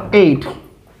 10⁸.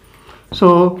 So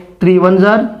 3 1s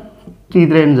are 3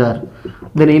 3s are.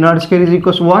 Then E0² is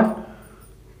equals to what?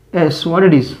 Yes, what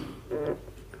it is?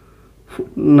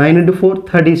 9 into 4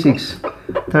 36.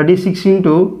 36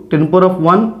 into 10⁸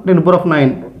 10⁹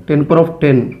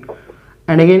 10⁸.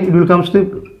 And again it will comes to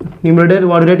numerator,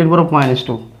 what you get,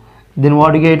 10⁻². Then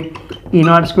what you get,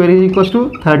 E0² is equals to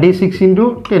 36 into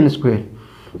 10².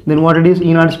 Then what it is,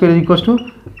 E0² is equals to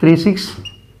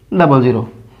 3600.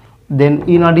 Then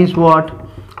E0 is what,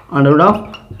 under root of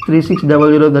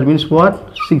 3600, that means what,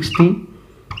 60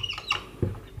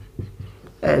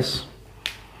 S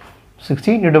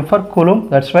 60 Newton per coulomb.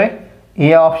 That's why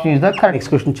A option is the correct. Next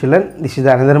question children, this is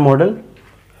another model.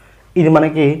 ఇది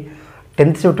మనకి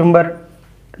 10th September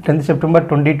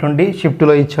 2020 shift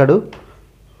 2లో ఇచ్చాడు.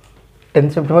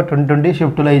 10th September 2020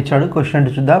 shift 2లో ఇచ్చాడు. Question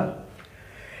అంటే చూద్దాం.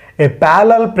 A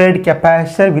parallel plate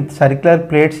capacitor with circular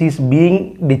plates is being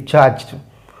discharged.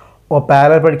 Oh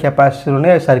parallel plate capacitor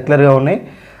ఉన్నాయి, అవి సర్క్యులర్గా ఉన్నాయి,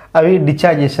 అవి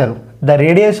డిశ్చార్జ్ చేశారు. The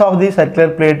radius of the circular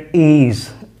plate is,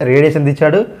 radius ఎంత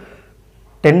ఇచ్చాడు,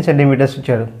 10 centimeters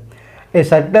ఇచ్చాడు. A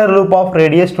circular loop of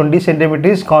radius 20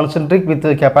 centimeters is concentric with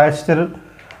the capacitor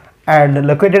and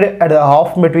located at the half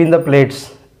between the plates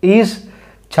is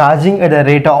charging at the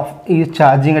rate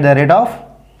of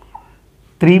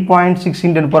 3.6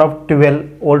 into 10⁻12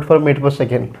 volt per meter per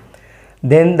second.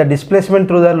 Then the displacement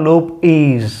through the loop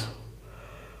is,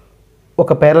 ఒక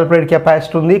parallel plate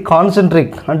capacitor ఉంది,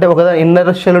 concentric అంటే ఒక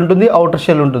inner shell ఉంటుంది, outer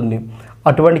shell ఉంటుంది.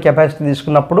 అటువంటి capacity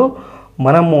తీసుకున్నప్పుడు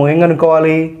మనము ఏం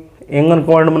కనుక్కోవాలి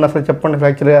మనం అసలు చెప్పండి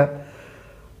యాక్చువల్గా.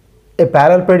 a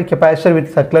parallel plate capacitor with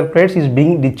circular plates is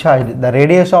being discharged. The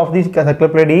radius of this circular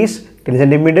plate is 10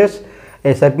 centimeters.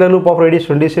 A circular loop of radius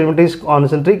 20 centimeters is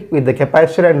concentric with the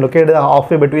capacitor and located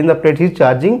halfway between the plates is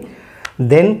charging.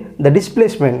 Then the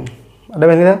displacement.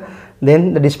 Then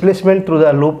the displacement through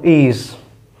the loop is.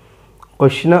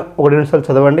 Question ఒకటి నిమిషాలు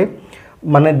చదవండి.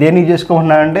 మన దేన్ని use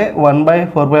చేసుకోమంటున్నాడంటే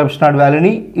 1/4πε0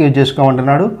 వాల్యూని use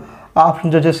చేసుకోమంటున్నాడు.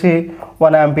 Options వచ్చేసి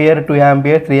 1 ampere, 2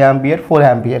 ampere, 3 ampere, 4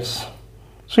 amperes.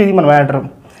 So ఇది మన matter.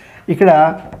 ఇక్కడ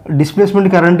డిస్ప్లేస్మెంట్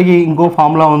కరెంట్కి ఇంకో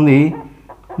ఫార్ములా ఉంది.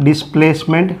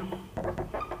 Displacement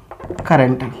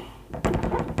current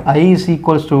I is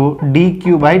equals to dq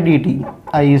by dt.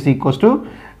 I is equals to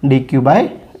dq by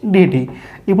dt.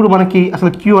 ఇప్పుడు మనకి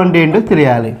అసలు q అంటే ఏంటో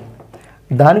తెలియాలి.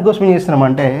 దానికోసం ఏం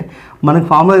చేస్తున్నామంటే మనకి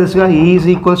ఫార్ములా తెలుసుగా E is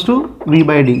equals to v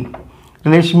by d,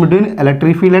 relation between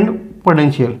electric field and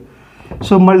potential.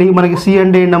 So మళ్ళీ మనకి C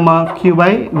అంటే ఏంటమ్మా q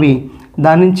by v.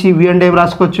 దాని నుంచి v అంటే ఏం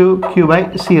రాసుకోవచ్చు q by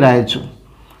c రాయొచ్చు.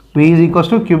 v is equals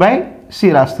to q by c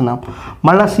రాస్తున్నాం.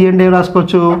 మళ్ళీ c అంటే ఏం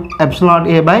రాసుకోవచ్చు epsilon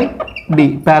a by d,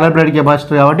 parallel plate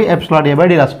capacitor కాబట్టి ఎప్సిలాన్ a by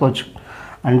d రాసుకోవచ్చు.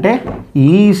 అంటే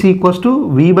E is equals to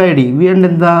v by d. v అంటే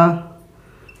ఎంత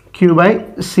q by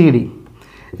cd.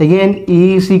 Again E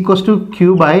is equals to q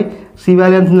by c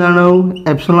value ఎంత అన్నాను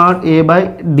epsilon a by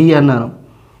d అన్నాను.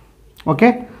 Okay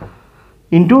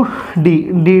into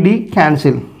dd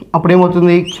cancel. అప్పుడు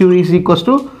ఏమవుతుంది q is equals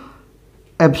to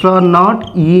epsilon naught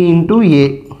E into a.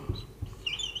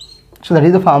 So that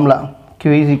is the formula. q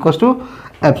is equals to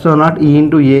epsilon naught E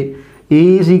into a. E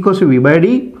is equals to v by d.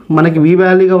 మనకి v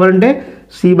value కావాలంటే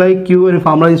c by q అని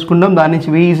formula తీసుకుంటాం. దాని నుంచి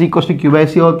v is equals to q by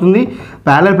c అవుతుంది.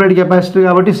 Parallel plate capacitor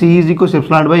కాబట్టి c is equals to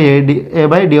epsilon naught by a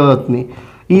by d అవుతుంది.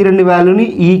 ఈ రెండు వాల్యూని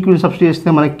ఈక్వల్ సబ్స్టిట్యూట్ చేస్తే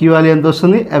మనకి q వాల్యూ ఎంత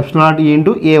వస్తుంది epsilon naught E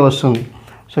into a వస్తుంది.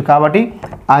 సో కాబట్టి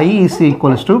I is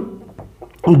equals to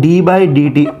d by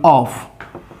dt of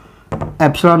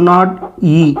epsilon naught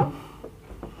E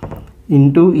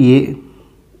into a.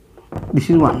 This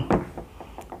is 1.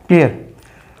 Clear?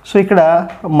 So ఇక్కడ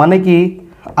మనకి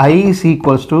I is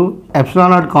equals to epsilon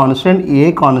naught constant, a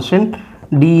constant,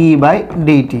 dE by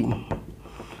dt.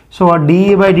 So ఆ dE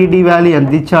by dt value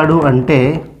ఎంత ఇచ్చాడు అంటే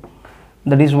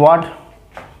that is what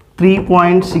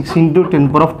 3.6 into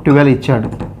 10⁻12 ఇచ్చాడు.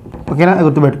 ఓకేనా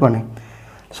గుర్తుపెట్టుకోండి.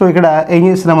 So ఇక్కడ ఏం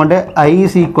చేస్తున్నామంటే I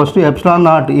is equals to epsilon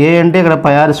naught a అంటే ఇక్కడ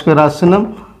πr² రాస్తున్నాం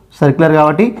సర్క్యులర్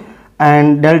కాబట్టి.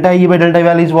 And delta E by delta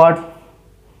value is what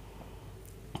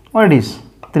it is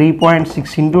 3.6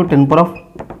 into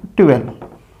 10⁻12.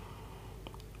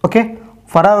 Okay,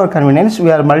 for our convenience we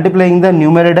are multiplying the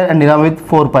numerator and denominator with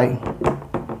 4 pi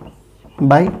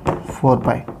by 4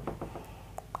 pi.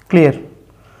 Clear?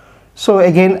 So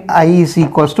again I is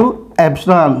equals to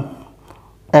epsilon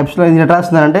ఇది ఎట్లా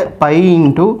రాస్తుందంటే pi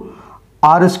into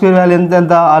r² value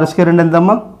ఎంత r² అంటే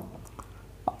ఎంతమ్మా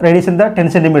radius ఎంత 10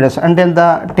 centimetres అంటే ఎంత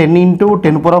 10 into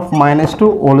 10⁻²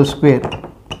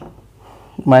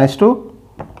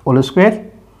 whole square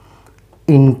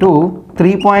into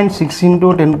 3.6 into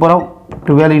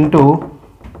 10⁻12 into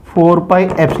 4 pi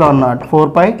epsilon naught 4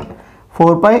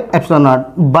 pi epsilon naught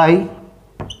by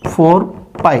 4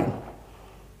 pi.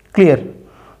 Clear?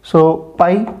 So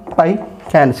pi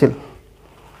cancel.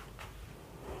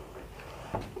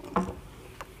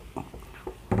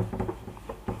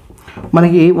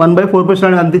 మనకి 1/4π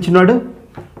ఎంత ఇచ్చినాడు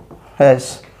yes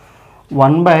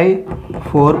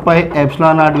 1/4 pi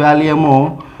epsilon naught value ఏమో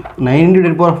 9 into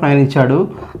 10⁻9 ఇచ్చాడు.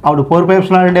 అప్పుడు 4 pi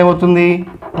epsilon అంటే ఏమవుతుంది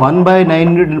 1/9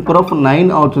 into 10⁻9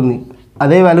 అవుతుంది.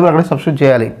 అదే వాల్యూ అక్కడ సబ్స్టిట్యూట్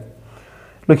చేయాలి.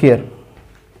 Look here.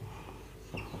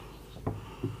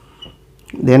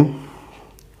 Then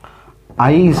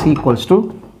I is equals to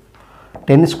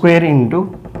 10 square into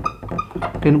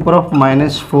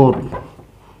 10⁻⁻4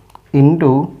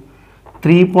 into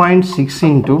 3.6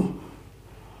 into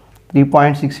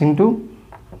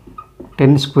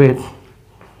 10 square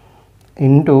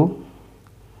into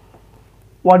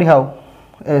what you have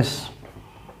is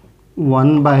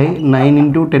 1/9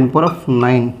 into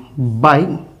 10⁻9 by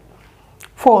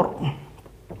 4.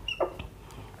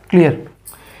 Clear?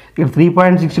 If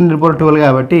 3.6 into 10⁻12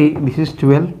 కాబట్టి this is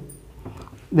 12.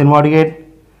 Then what you get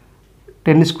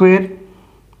 10 square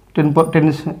 10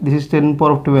 this is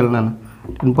 10⁻12 nana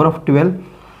 10⁻12.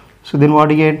 So then what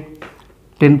you get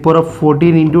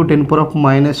 10⁻14 into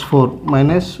 10⁻⁻4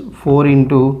 minus 4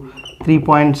 into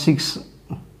 3.6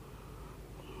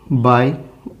 by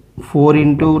 4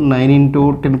 into 9 into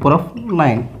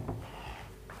 10⁻9.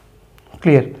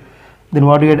 Clear? Then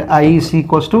what you get I is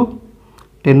equals to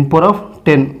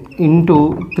 10⁻10 into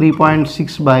 3.6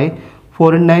 by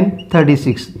 4 and 9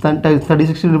 36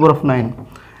 36 into 10⁻9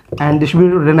 and this will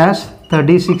be written as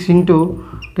 36 into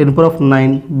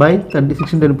 10⁻9 by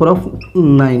 36 into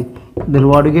 10⁻9 then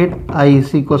what you get? I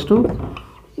is equals to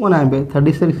 1 ampere.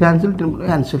 36 cancel, 10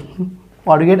 cancel.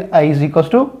 What you get? I is equals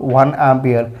to 1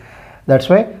 ampere. That's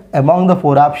why among the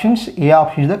 4 options, A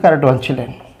option is the correct one,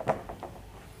 children.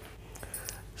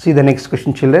 See the next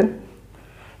question, children.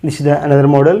 This is another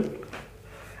model.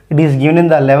 It is given in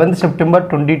the 11th September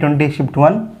 2020 shift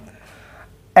 1.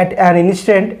 At an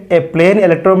instant, a plane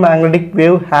electromagnetic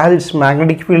wave has its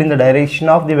magnetic field in the direction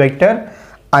of the vector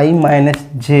I minus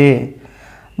j.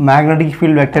 Magnetic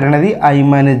field vector anadi I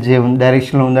minus j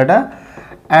direction lo undata,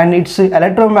 and its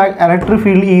electric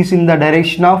field is in the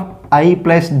direction of I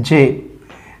plus j.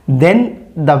 Then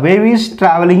the wave is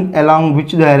traveling along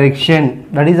which direction?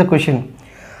 That is the question.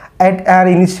 At an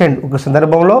instant, oka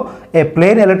sandarbhamlo a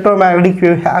plane electromagnetic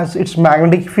wave has its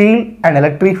magnetic field and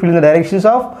electric field in the directions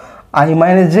of I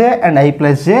minus j and I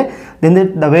plus j. Then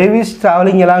the wave is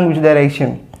traveling along which direction?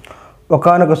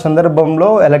 ఒకనొక సందర్భంలో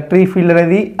electric field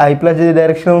అనేది I plus j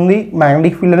direction ఉంది,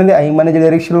 magnetic field అనేది I minus j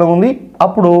డైరెక్షన్లో ఉంది.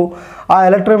 అప్పుడు ఆ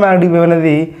electromagnetic wave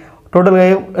అనేది టోటల్గా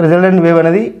రిజల్టెంట్ వేవ్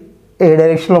అనేది ఏ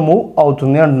డైరెక్షన్లో మూవ్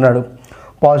అవుతుంది అంటున్నాడు.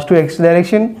 Positive x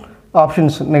direction,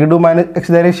 options negative minus x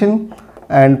direction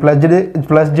and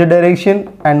plus j direction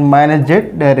and minus j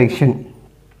direction.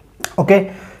 Okay,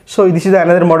 so this is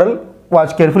another model.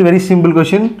 Watch carefully, very simple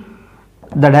question.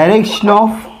 The direction of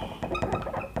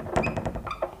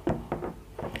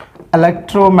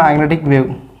electromagnetic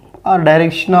wave or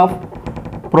direction of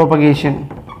propagation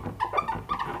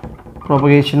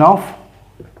of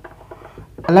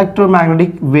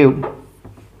electromagnetic wave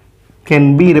can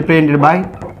be represented by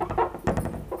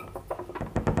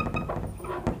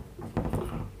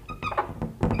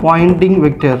pointing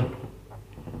vector.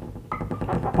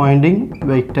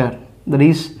 That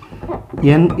is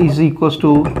n is equals to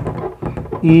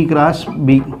e cross b.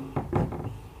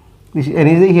 This n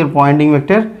is here pointing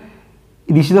vector.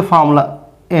 This is the formula,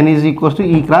 n is equals to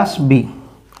e cross b.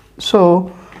 So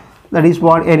that is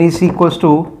what n is equals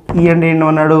to e and n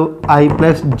annadu I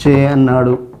plus j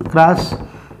annadu, cross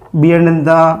b and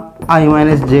the I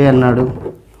minus j annadu.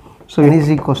 So n is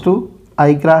equals to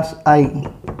I cross I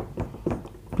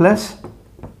plus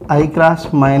I cross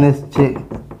minus j,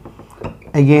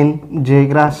 again j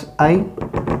cross I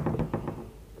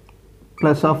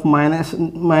plus of minus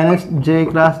j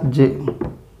cross j.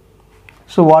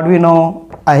 So what we know,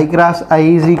 I cross I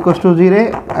is equals to 0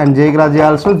 and j cross j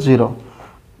also 0.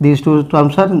 These two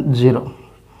terms are 0.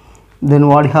 Then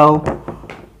what you have,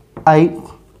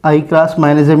 I cross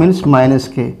minus j means minus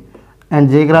k and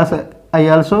j cross I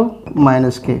also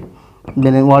minus k.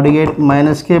 Then what you get,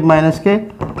 minus k minus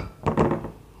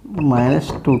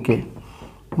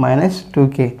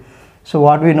 2k. So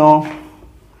what we know,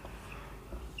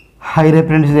 I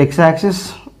represents the x-axis,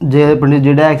 j represents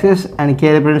the z-axis and k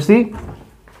represents the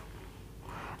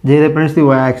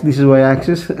y-axis. This is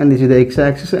y-axis and this is the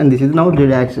x-axis and this is now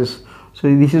z-axis. So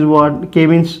this is what k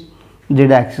means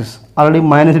z-axis. Already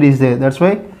minus is there, that's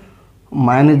why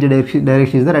minus z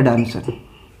direction is the right answer.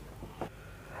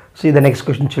 See the next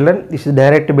question, children. This is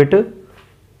direct bit.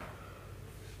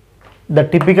 The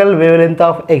typical wavelength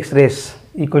of x-rays.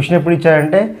 ఈ question ఎప్పుడు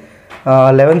ఇచ్చాడంటే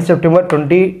 11th September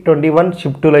 2021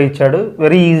 shift 2లో ఇచ్చాడు.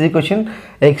 Very easy question.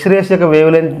 X-rays యొక్క wave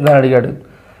length అడిగాడు.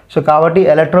 So కాబట్టి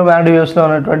electromagnetic వేవ్స్లో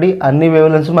ఉన్నటువంటి అన్ని వేవ్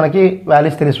లెంత్స్ మనకి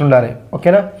వాల్యూస్ తెలిసి ఉండాలి.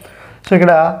 ఓకేనా? సో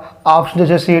ఇక్కడ ఆప్షన్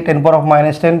వచ్చేసి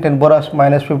 10⁻⁻10,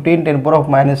 10⁻⁻15,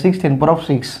 10⁻⁻6,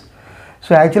 10⁻⁶. సో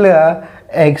యాక్చువల్గా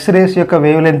ఎక్స్రేస్ యొక్క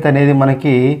వేవ్ లెంత్ అనేది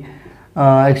మనకి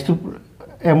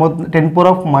ఏమవుతుంది,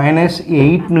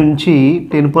 10⁻⁻8 నుంచి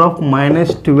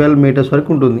 10⁻⁻12 మీటర్స్ వరకు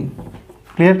ఉంటుంది.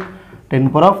 క్లియర్?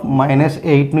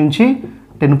 10⁻⁻8 నుంచి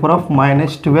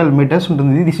 10⁻⁻12 మీటర్స్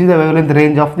ఉంటుంది. This is the wave length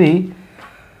range of the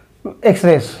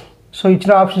X-rays. So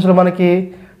ఇచ్చిన ఆప్షన్స్లో మనకి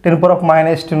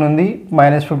 10⁻⁻10 ఉంది,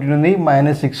 -15 ఉంది,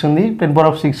 -6 ఉంది,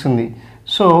 10⁻⁶ ఉంది.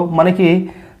 సో మనకి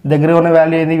దగ్గర ఉన్న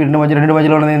వాల్యూ ఏంది, రెండు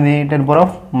మధ్యలో ఉన్నది ఏంది,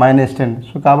 10⁻⁻10.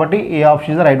 సో కాబట్టి ఏ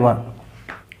option is the right one.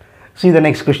 See the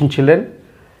next question, children.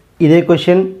 ఇదే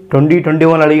క్వశ్చన్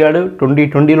 2021 అడిగాడు,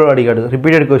 2020లో అడిగాడు.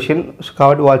 రిపీటెడ్ క్వశ్చన్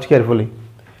కాబట్టి watch carefully.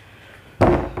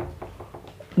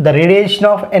 The radiation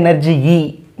of energy E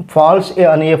falls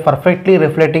on a perfectly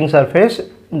reflecting surface.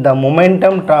 The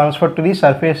momentum transferred to the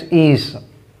surface is.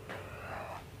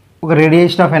 ఒక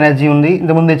radiation of energy ఉంది.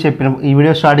 ఇంతకుముందే చెప్పిన ఈ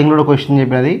video స్టార్టింగ్లో క్వశ్చన్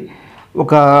చెప్పినది.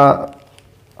 ఒక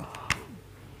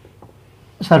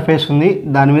సర్ఫేస్ ఉంది,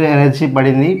 దాని మీద ఎనర్జీ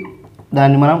పడింది,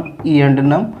 దాన్ని మనం E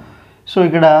అంటున్నాం. సో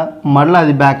ఇక్కడ మళ్ళీ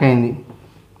అది బ్యాక్ అయింది.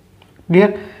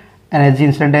 క్లియర్? ఎనర్జీ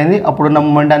ఇన్సిడెంట్ అయింది. అప్పుడున్న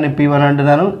మూమెంటాన్ని P1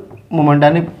 అంటున్నాను,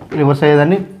 మూమెంటాన్ని రివర్స్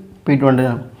అయ్యేదాన్ని P2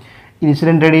 అంటున్నాను.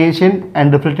 Incident radiation and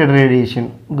reflected radiation,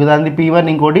 ఒకదాన్ని P1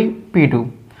 ఇంకోటి P2.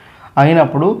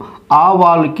 అయినప్పుడు ఆ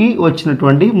వాల్కి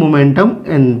వచ్చినటువంటి మొమెంటం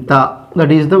ఎంత,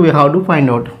 that is the we have to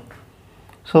find out.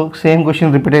 So same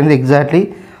question repeat అయింది ఎగ్జాక్ట్లీ,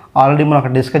 ఆల్రెడీ మనం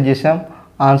అక్కడ డిస్కస్ చేసాం.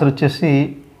 ఆన్సర్ వచ్చేసి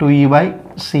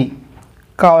 2E/c.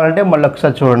 కావాలంటే మళ్ళీ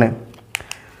ఒకసారి చూడండి.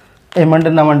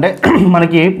 ఏమంటున్నామంటే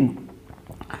మనకి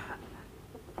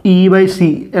E/c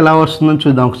ఎలా వస్తుందని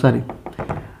చూద్దాం ఒకసారి.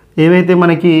 ఏవైతే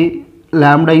మనకి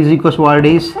lambda is equals what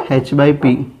is h/p,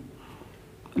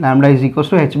 lambda is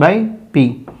equals to h/p,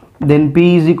 then p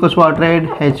is equals what right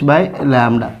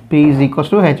h/λ, p is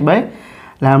equals to h/λ.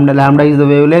 Lambda is the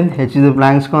wavelength, h is the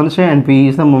Planck's constant, and p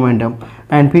is the momentum,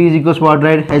 and p is equals to what,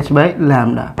 right?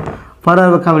 h/λ. For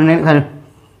our convenient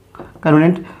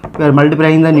we are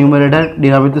multiplying the numerator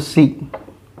denominator with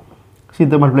c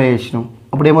తో multiply చేసినాం.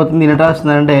 అప్పుడు ఏమవుతుంది, దీని ఎట్లా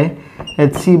రాస్తుందంటే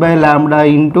hc/λ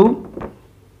into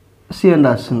c అని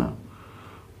రాస్తున్నా,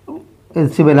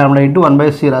 hc/λ into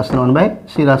 1/c రాస్తున్నా,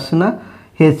 1/c రాస్తున్నా.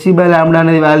 hc/λ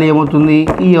అనేది వాల్యూ ఏమవుతుంది,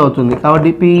 e అవుతుంది.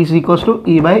 కాబట్టి p is equals to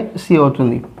e/c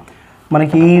అవుతుంది.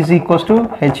 మనకి E is equals to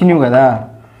hν కదా.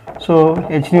 సో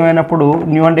hν అయినప్పుడు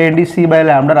న్యూ అంటే ఏంటి,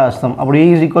 c/λ రాస్తాం. అప్పుడు E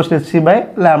is equals to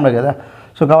hc/λ కదా.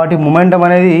 సో కాబట్టి మొమెంటం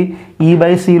అనేది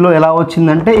E/cలో ఎలా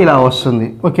వచ్చిందంటే ఇలా వస్తుంది.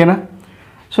 ఓకేనా.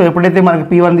 సో ఎప్పుడైతే మనకి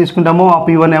P1 తీసుకుంటామో ఆ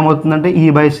P1 ఏమవుతుందంటే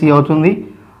E/c అవుతుంది,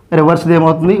 రివర్స్ది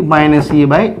ఏమవుతుంది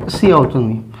 -E/c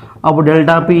అవుతుంది. అప్పుడు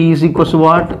delta P is equals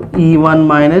what, P1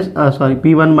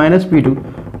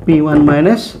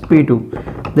 minus P2.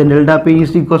 Then delta P is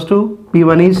equals to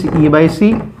P1 is E/c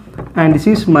and this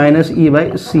is minus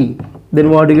E/c. Then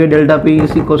what do you get, delta P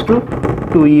is equals to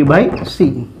 2E/c.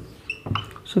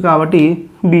 So కాబట్టి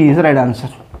B is the right answer.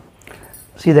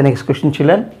 See the next question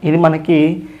children. ఇది మనకి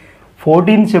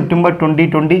 14 September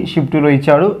 2020 shift లో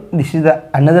ఇచ్చాడు. This is the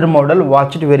another model,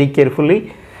 watch it very carefully.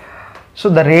 So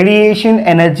the radiation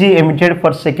energy emitted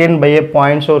per second by a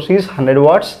point source is 100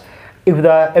 watts. If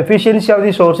the efficiency of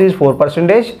the source is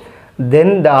 4%, then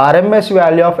the RMS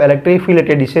value of electric field at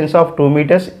a distance of 2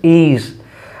 meters is,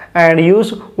 and use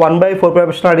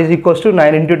 1/4 is equals to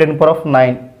 9 into 10 power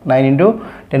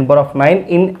of 9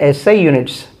 in SI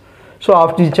units. So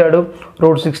after ఇచ్చాడు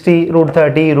 √60,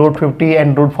 √30, √50 and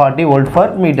 √40 volt per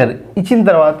meter. ఇచ్చిన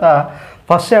తర్వాత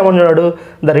first ఏమన్నాడు,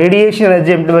 the radiation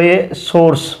energy emitted by A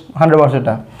source 100 watts అట.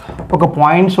 ఒక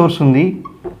point source ఉంది,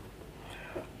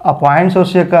 ఆ point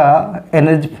source యొక్క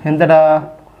energy ఎంతట,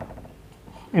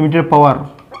 emitted power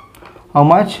how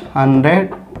much, 100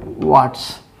 watts.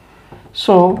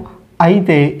 So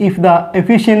అయితే if the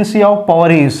efficiency of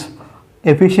power is,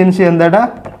 efficiency ఎంతట,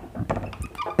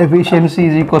 efficiency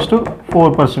is equals to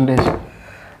 4%,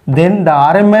 then the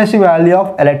RMS value of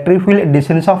electric field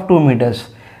distance of 2 meters.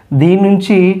 దీని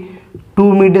నుంచి 2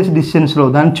 meters డిస్టెన్స్లో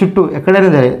దాని చుట్టూ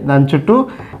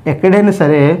ఎక్కడైనా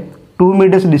సరే 2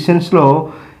 meters డిస్టెన్స్లో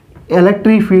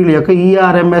ఎలక్ట్రిక్ ఫీల్డ్ యొక్క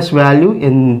ఈఆర్ఎంఎస్ వాల్యూ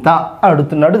ఎంత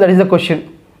అడుగుతున్నాడు, దట్ ఈస్ ద క్వశ్చన్.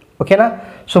 ఓకేనా.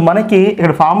 సో మనకి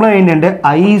ఇక్కడ ఫార్ములా ఏంటంటే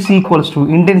I is equals to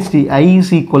intensity, I is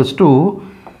equals to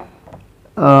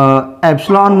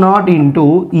ε0 into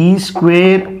E²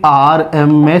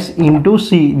 RMS into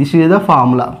C. This is the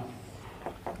formula.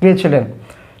 Clear children.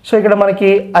 So ఇక్కడ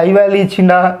మనకి I వాల్యూ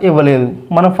ఇచ్చిందా, ఇవ్వలేదు.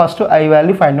 మనం first I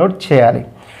value find out చేయాలి.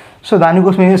 సో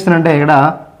దానికోసం ఏం చేస్తానంటే ఇక్కడ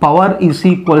power is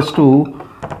equals to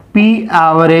P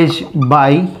average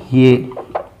by A.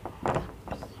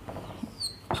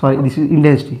 Sorry, this is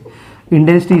intensity.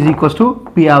 Intensity is equals to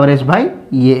P average by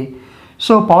A.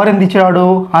 So power ఎంత ఇచ్చాడు,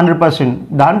 100%.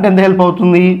 దాంట్లో ఎంత హెల్ప్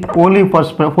అవుతుంది, only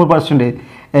 4%.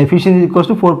 Efficiency is equals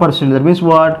to 4%. That means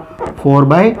what,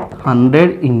 4/100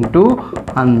 into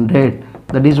 100.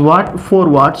 That is what, 4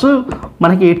 watts.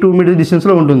 మనకి 2 meters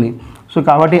డిస్టెన్స్లో ఉంటుంది. So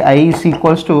కాబట్టి I is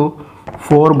equals to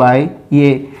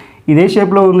 4/A. ఇదే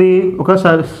షేప్లో ఉంది, ఒక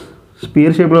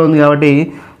స్పియర్ షేప్లో ఉంది కాబట్టి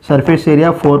surface area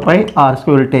 4πr²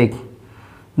 will take.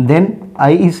 Then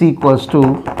I is equals to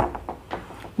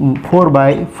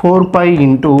 4/4π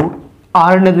into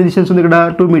r అనేది డిస్టెన్స్ ఉంది ఇక్కడ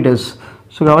 2 meters.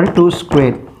 సో కాబట్టి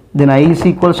 2². Then I is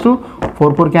equals to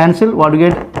 4 cancel, what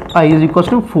get, I is equals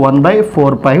to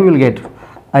 1/4π will get.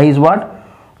 I is what,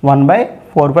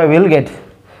 1/4π will get.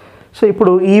 So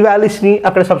ఇప్పుడు ఈ వాల్యూస్ని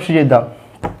అక్కడ substitute చేద్దాం.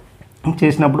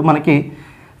 చేసినప్పుడు మనకి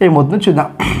ఏమవుతుందో చూద్దాం.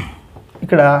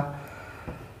 ఇక్కడ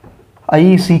I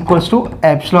is equals to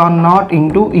ε0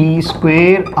 into E²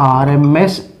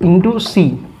 RMS into C.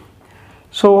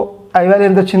 So I value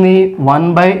ఎంత వచ్చింది,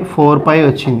 1/4π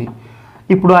వచ్చింది.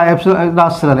 ఇప్పుడు ఆ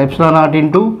రాస్తున్నారు ε0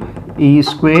 into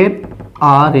E²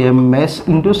 RMS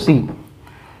into C.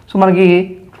 So మనకి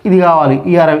ఇది కావాలి,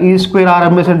 E²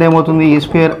 RMS అంటే ఏమవుతుంది,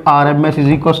 E² RMS is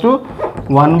equals to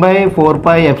 1/4π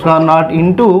ε0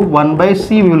 into 1/c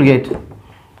we will get.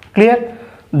 Clear.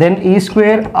 Then E²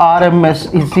 RMS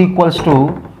is equals to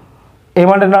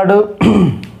ఏమంటున్నాడు,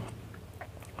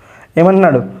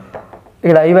 ఏమన్నాడు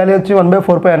ఇక్కడ I వాల్యూ వచ్చి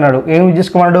 1/4π అన్నాడు. ఏం యూజ్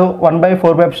చేసుకోమన్నాడు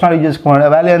 1/4π ఎప్సిలాన్ యూజ్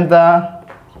చేసుకోమన్నాడు. వాల్యూ ఎంత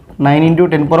 9 ×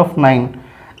 10⁹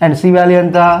 అండ్ C వాల్యూ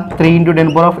ఎంత 3 ×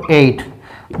 10⁸.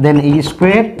 Then E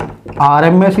square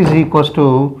RMS is equals to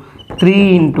 3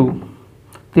 ×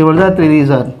 3 వల్ 3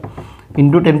 these are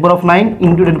into 10⁹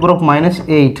 into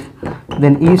 10⁻⁸.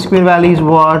 then E square value is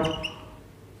what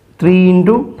 3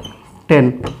 × 10,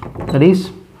 that is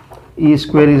E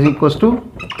square is equals to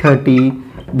 30.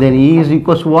 then E is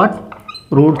equals to what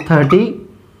 √30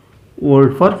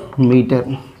 volt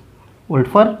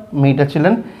per meter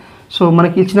children. so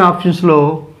మనకి ఇచ్చిన options లో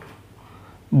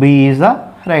B is the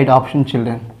right option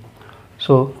children.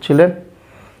 so children,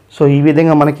 so ఈ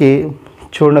విధంగా మనకి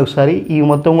చూడండి ఒకసారి ఈ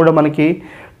మొత్తం కూడా మనకి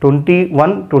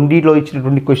 20లో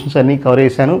ఇచ్చినటువంటి క్వశ్చన్స్ అన్నీ కవర్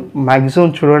చేశాను. మ్యాక్సిమం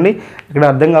చూడండి, ఇక్కడ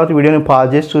అర్థం కాబట్టి వీడియోని పాజ్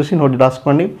చేసి చూసి నోట్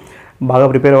రాసుకోండి. బాగా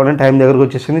ప్రిపేర్ అవ్వండి, టైం దగ్గరకు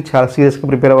వచ్చేసింది, చాలా సీరియస్గా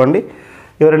ప్రిపేర్ అవ్వండి.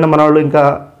 ఎవరైనా మన వాళ్ళు ఇంకా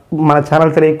మన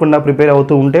ఛానల్ తెలియకుండా ప్రిపేర్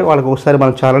అవుతూ ఉంటే వాళ్ళకి ఒకసారి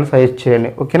మన ఛానల్ సజెస్ట్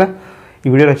చేయండి. ఓకేనా? ఈ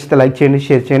వీడియో నచ్చితే లైక్ చేయండి,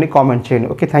 షేర్ చేయండి, కామెంట్ చేయండి.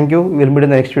 Okay, thank you. Will meet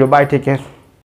in the next video. Bye, take care.